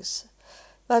things.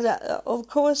 But of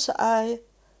course I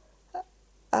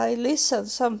listen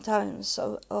sometimes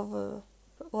of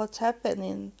what's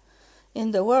happening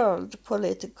in the world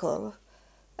political,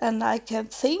 and I can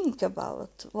think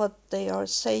about what they are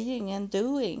saying and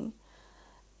doing,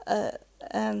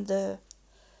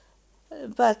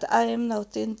 but I am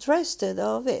not interested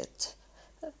of it.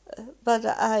 But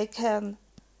I can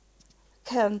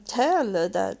tell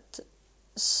that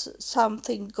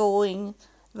something going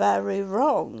very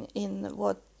wrong in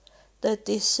what the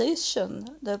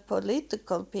decision the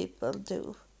political people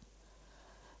do.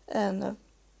 And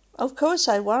of course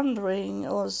I'm wondering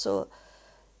also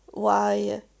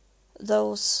why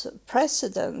those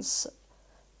presidents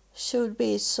should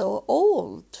be so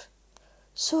old,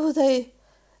 so they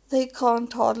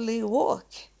can't hardly walk.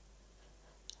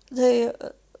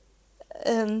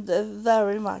 And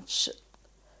very much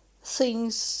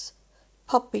things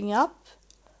popping up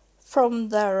from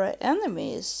their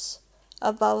enemies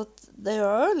about their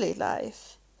early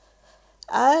life.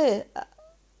 I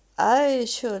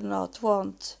should not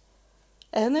want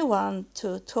anyone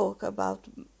to talk about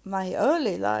my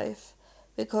early life,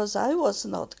 because I was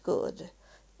not good.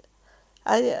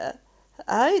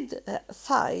 I'd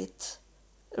fight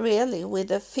really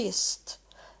with a fist,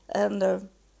 and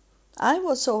I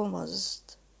was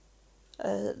almost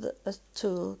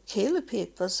to kill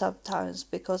people sometimes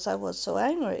because I was so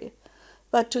angry.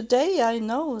 But today I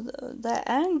know the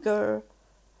anger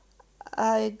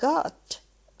I got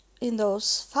in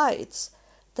those fights,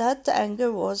 that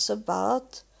anger was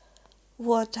about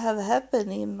what have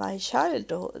happened in my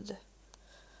childhood.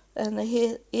 And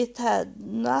it had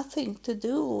nothing to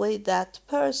do with that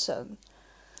person.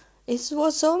 It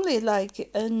was only like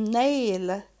a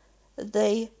nail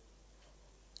they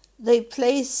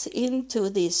place into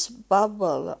this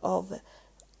bubble of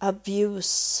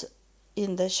abuse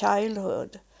in the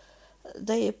childhood.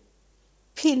 They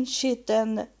pinch it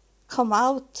and come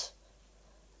out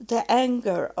the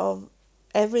anger of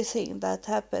everything that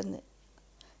happened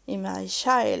in my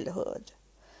childhood.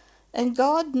 And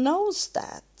God knows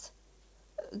that.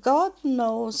 God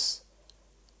knows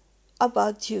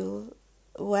about you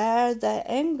where the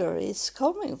anger is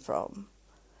coming from.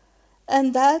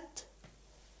 And that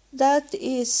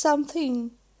is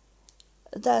something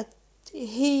that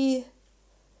he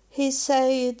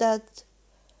say that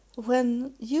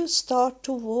when you start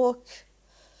to walk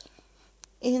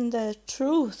in the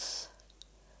truth,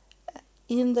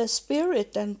 in the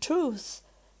spirit and truth,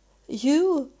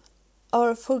 you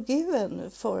are forgiven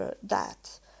for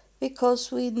that,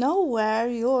 because we know where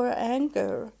your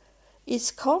anger is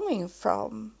coming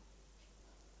from.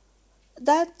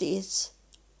 That is,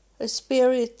 the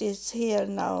Spirit is here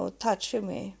now touching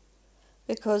me,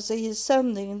 because He is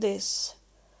sending this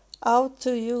out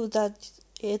to you, that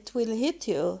it will hit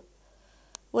you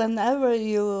whenever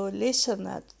you listen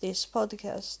at this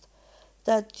podcast,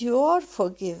 that you are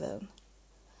forgiven,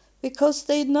 because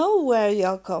they know where you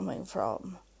are coming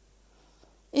from.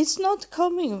 It's not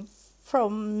coming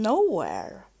from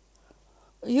nowhere.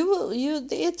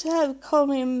 It have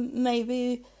coming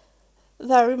maybe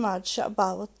very much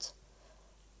about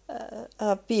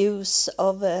abuse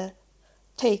of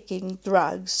taking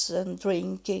drugs and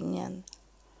drinking,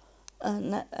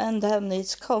 and then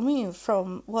it's coming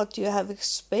from what you have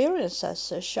experienced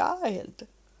as a child.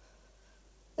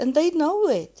 And they know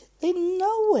it. They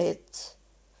know it.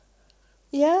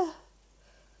 Yeah.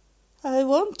 I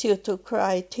want you to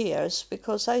cry tears,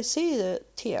 because I see the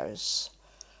tears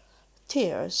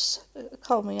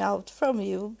coming out from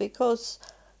you, because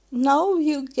now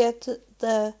you get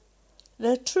the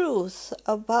truth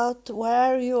about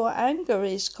where your anger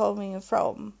is coming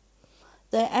from.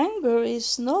 The anger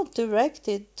is not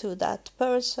directed to that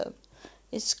person.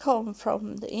 It's come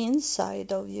from the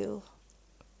inside of you.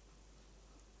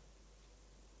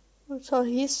 So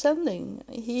He's sending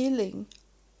healing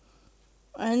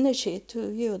energy to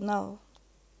you now.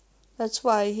 That's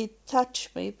why He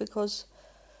touched me, because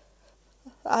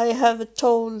I have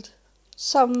told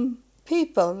some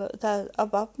people that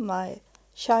about my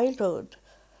childhood,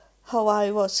 how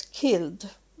I was killed.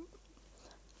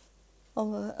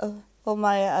 Or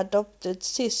my adopted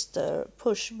sister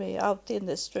pushed me out in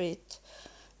the street,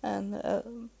 and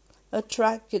a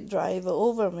truck drove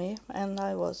over me, and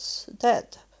I was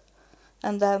dead.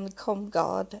 And then come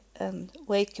God and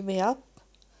wake me up.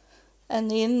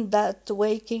 And in that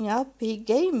waking up, He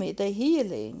gave me the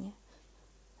healing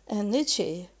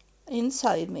energy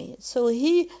inside me. So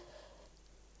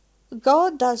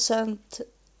God doesn't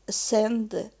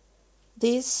send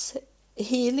this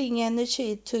healing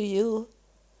energy to you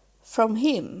from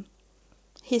Him.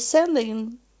 He's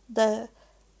sending the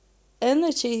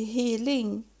energy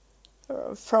healing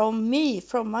from me,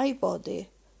 from my body,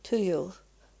 to you.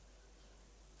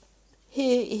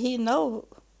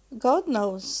 God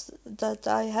knows that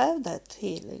I have that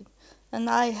healing, and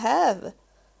I have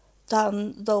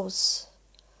done those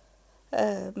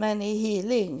many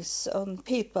healings on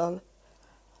people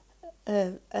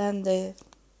and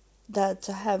that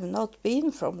have not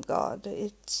been from God.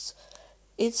 It's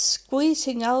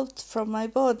squeezing out from my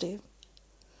body.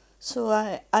 So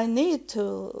I need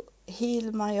to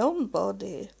heal my own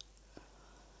body.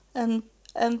 And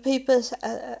people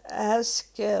ask,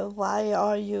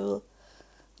 why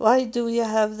do you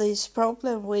have this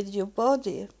problem with your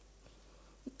body?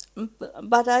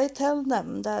 But I tell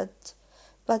them that,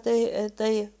 but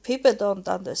people don't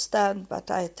understand,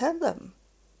 but I tell them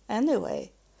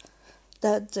anyway,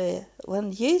 that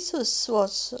when Jesus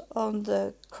was on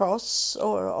the cross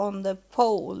or on the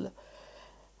pole,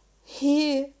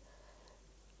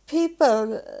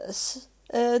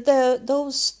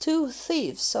 those two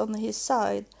thieves on His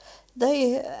side,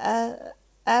 they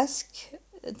ask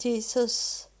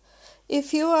Jesus,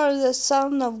 if you are the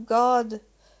Son of God,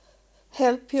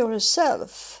 help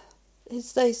yourself,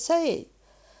 as they say.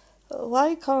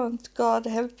 why can't God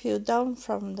help you down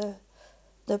from the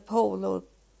pole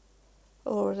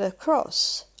or the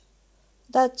cross?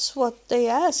 That's what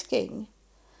they're asking.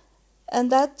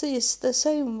 And that is the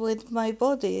same with my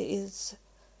body, is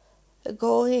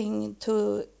going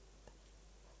to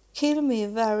kill me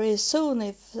very soon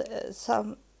if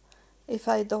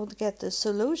I don't get a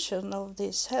solution of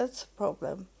this health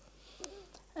problem.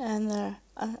 And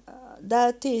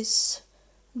that is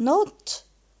not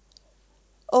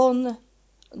on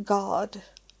God.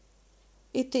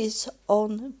 It is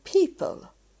on people,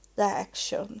 the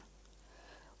action.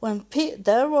 When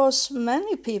there was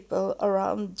many people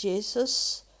around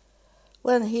Jesus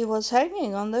when he was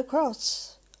hanging on the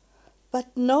cross, but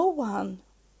no one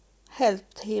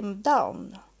helped him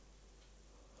down.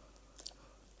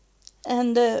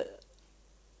 And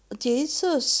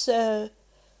Jesus,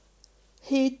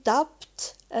 he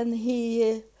doubted, and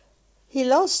he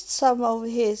lost some of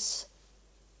his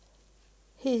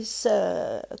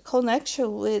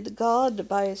connection with God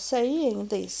by saying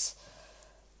this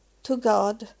to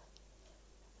God,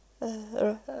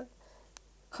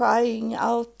 crying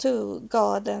out to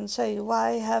God and saying,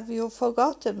 "Why have you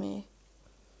forgotten me?"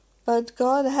 But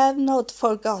God had not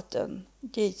forgotten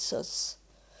Jesus.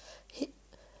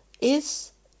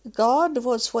 God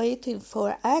was waiting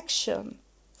for action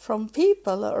from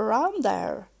people around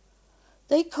there.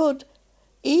 They could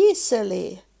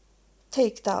easily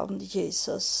take down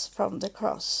Jesus from the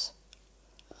cross.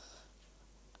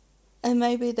 And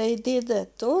maybe they did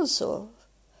that also,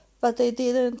 but they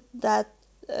didn't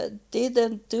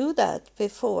do that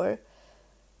before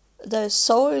the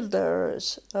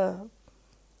soldiers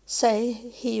say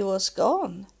he was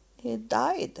gone, he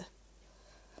died.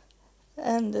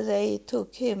 And they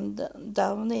took him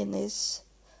down in his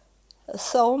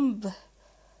tomb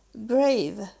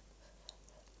grave,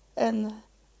 and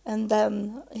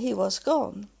then he was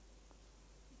gone.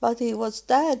 But he was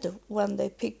dead when they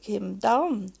picked him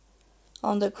down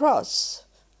on the cross.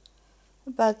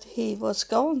 But he was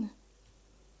gone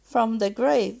from the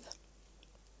grave.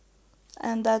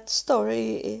 And that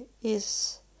story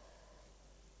is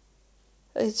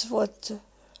what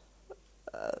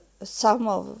some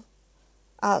of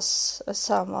us,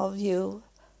 some of you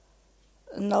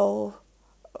know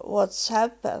what's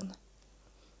happened,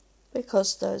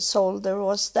 because the soldier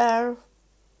was there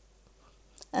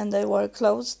and they were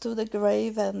close to the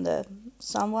grave, and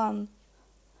someone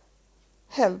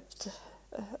helped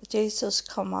Jesus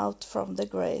come out from the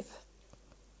grave.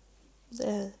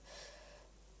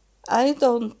 I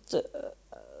don't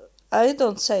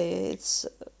say it's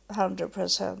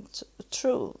 100%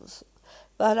 truth,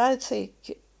 but I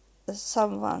think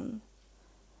someone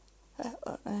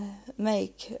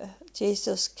make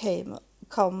Jesus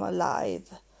come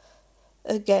alive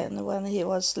again when he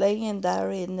was laying there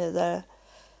in the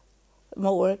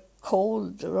more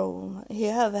cold room. He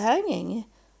have hanging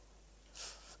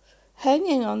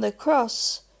on the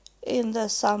cross in the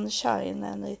sunshine,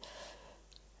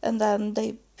 and then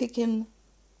they pick him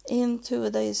into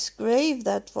this grave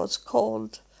that was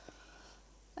cold,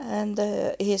 and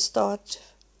he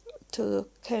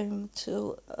came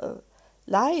to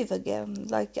life again,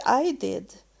 like I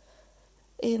did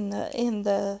in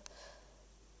the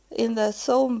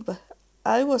tomb.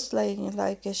 I was laying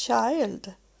like a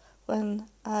child when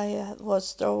I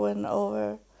was thrown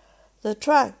over the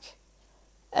track,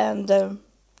 and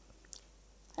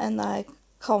I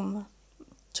come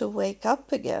to wake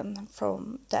up again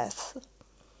from death.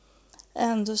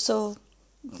 And so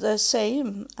the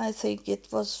same, I think it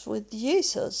was with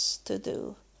Jesus to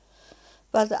do.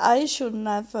 But I should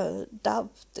never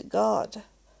doubt God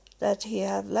that he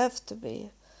have left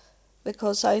me,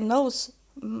 because I know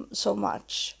so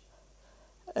much.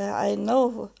 I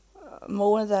know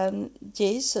more than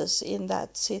Jesus in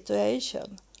that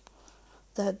situation,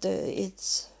 that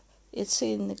it's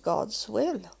in God's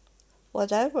will,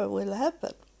 whatever will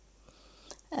happen.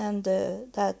 And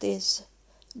that is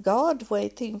God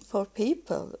waiting for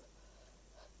people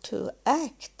to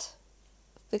act,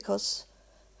 because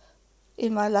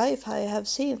in my life I have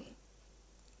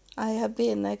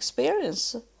been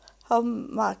experienced how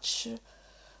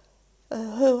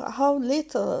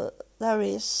little there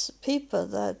is people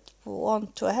that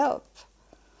want to help,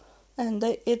 and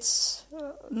it's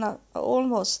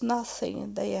almost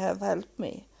nothing they have helped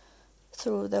me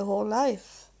through the whole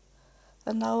life.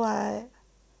 And now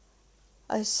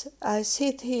I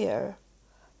sit here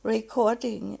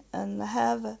recording and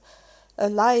have a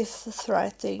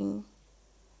life-threatening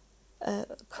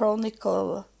chronic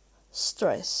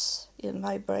stress in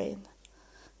my brain,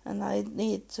 and I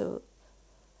need to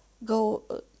go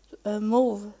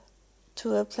move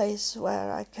to a place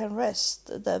where I can rest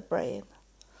the brain.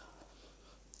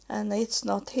 And it's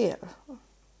not here,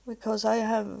 because I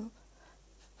have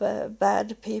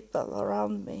bad people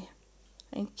around me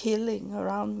and killing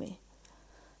around me.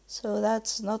 So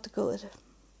that's not good.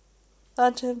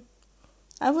 But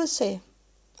I will say,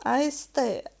 I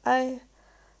stay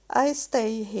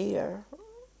here.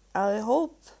 I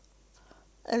hope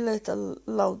a little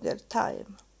longer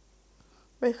time,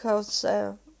 because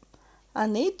I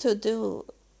need to do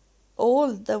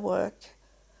all the work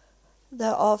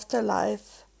the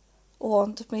afterlife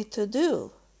want me to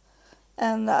do.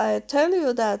 And I tell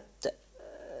you that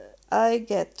I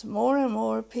get more and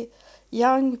more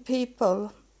young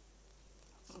people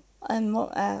and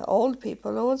old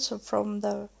people also from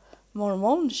the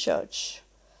Mormon church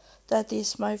that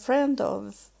is my friend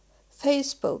of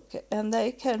Facebook, and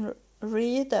they can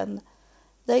read and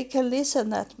they can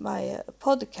listen at my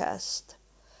podcast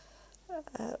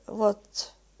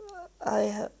what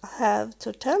I have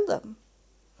to tell them.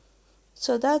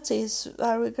 So that is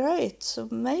very great. So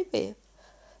maybe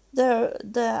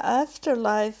the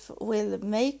afterlife will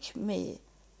make me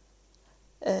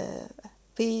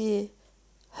be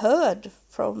heard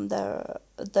from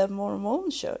the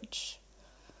Mormon church,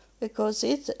 because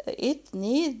it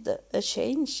need a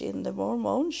change in the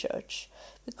Mormon church,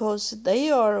 because they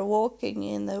are walking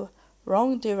in the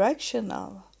wrong direction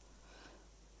now.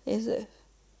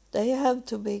 They have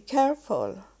to be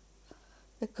careful,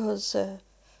 because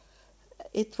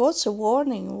it was a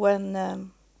warning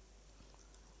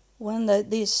when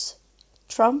this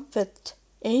trumpet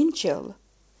angel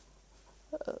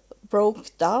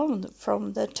broke down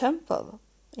from the temple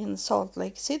in Salt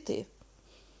Lake City.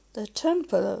 The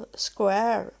temple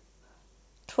square,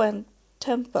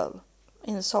 temple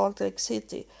in Salt Lake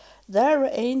City, their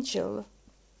angel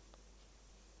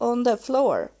on the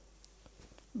floor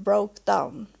broke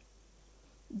down.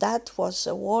 That was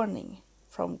a warning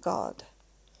from God.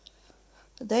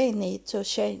 They need to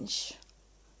change.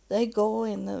 They go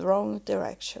in the wrong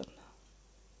direction.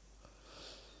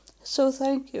 So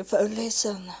thank you for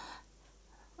listening.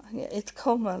 It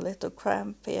come a little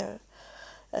cramp here,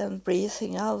 and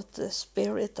breathing out the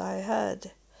spirit I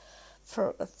had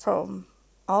from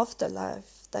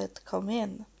afterlife that come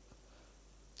in.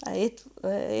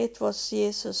 It was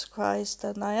Jesus Christ,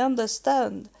 and I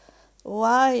understand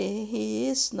why he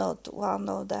is not one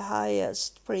of the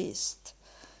highest priests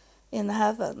in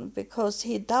heaven, because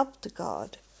he doubted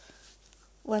God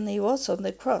when he was on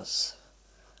the cross.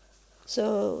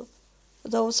 So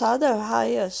those other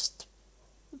highest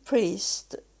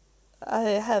priests, I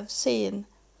have seen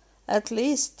at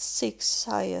least 6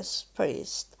 highest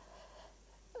priests,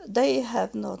 they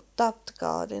have not doubted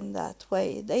God in that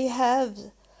way. They have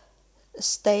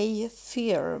stay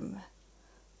firm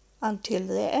until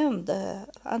the end,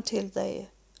 until they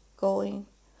going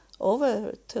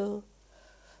over to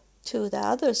the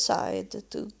other side,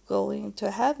 to going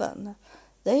to heaven.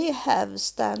 They have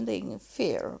standing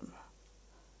firm,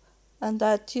 and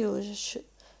that you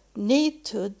need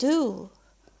to do,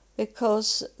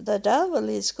 because the devil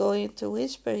is going to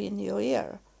whisper in your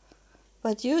ear.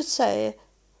 But you say,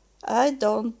 I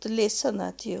don't listen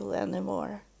at you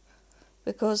anymore,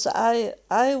 because I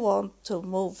want to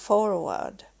move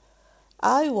forward.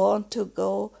 I want to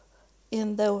go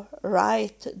in the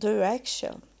right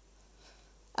direction.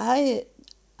 I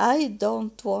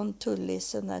don't want to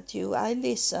listen at you. I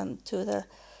listen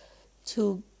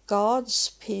to God's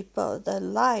people, the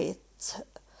light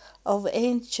of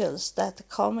angels that are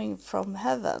coming from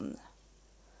heaven.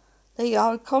 They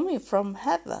are coming from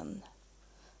heaven.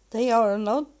 They are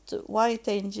not white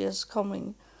angels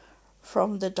coming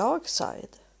from the dark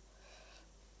side.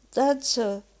 That's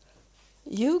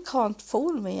you can't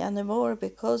fool me anymore,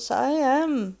 because I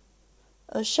am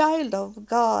a child of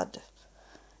God,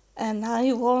 and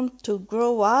I want to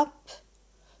grow up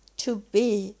to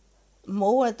be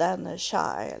more than a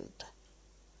child.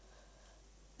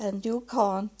 And you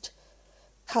can't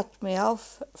cut me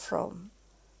off from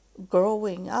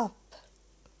growing up.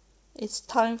 It's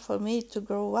time for me to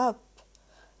grow up,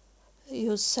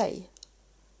 you say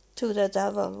to the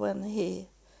devil when he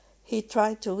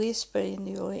tried to whisper in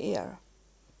your ear.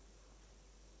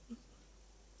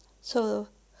 So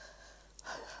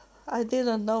I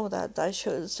didn't know that I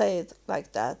should say it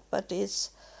like that, but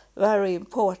it's very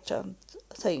important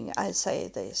thing I say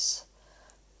this,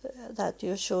 that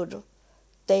you should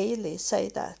daily say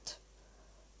that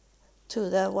to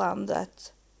the one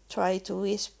that try to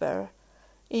whisper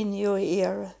in your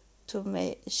ear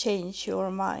to change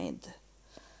your mind.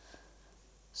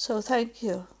 So thank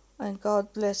you, and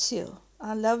God bless you.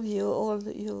 I love you, all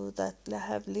you that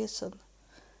have listened.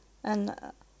 And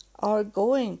are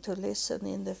going to listen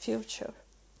in the future.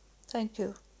 Thank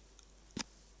you.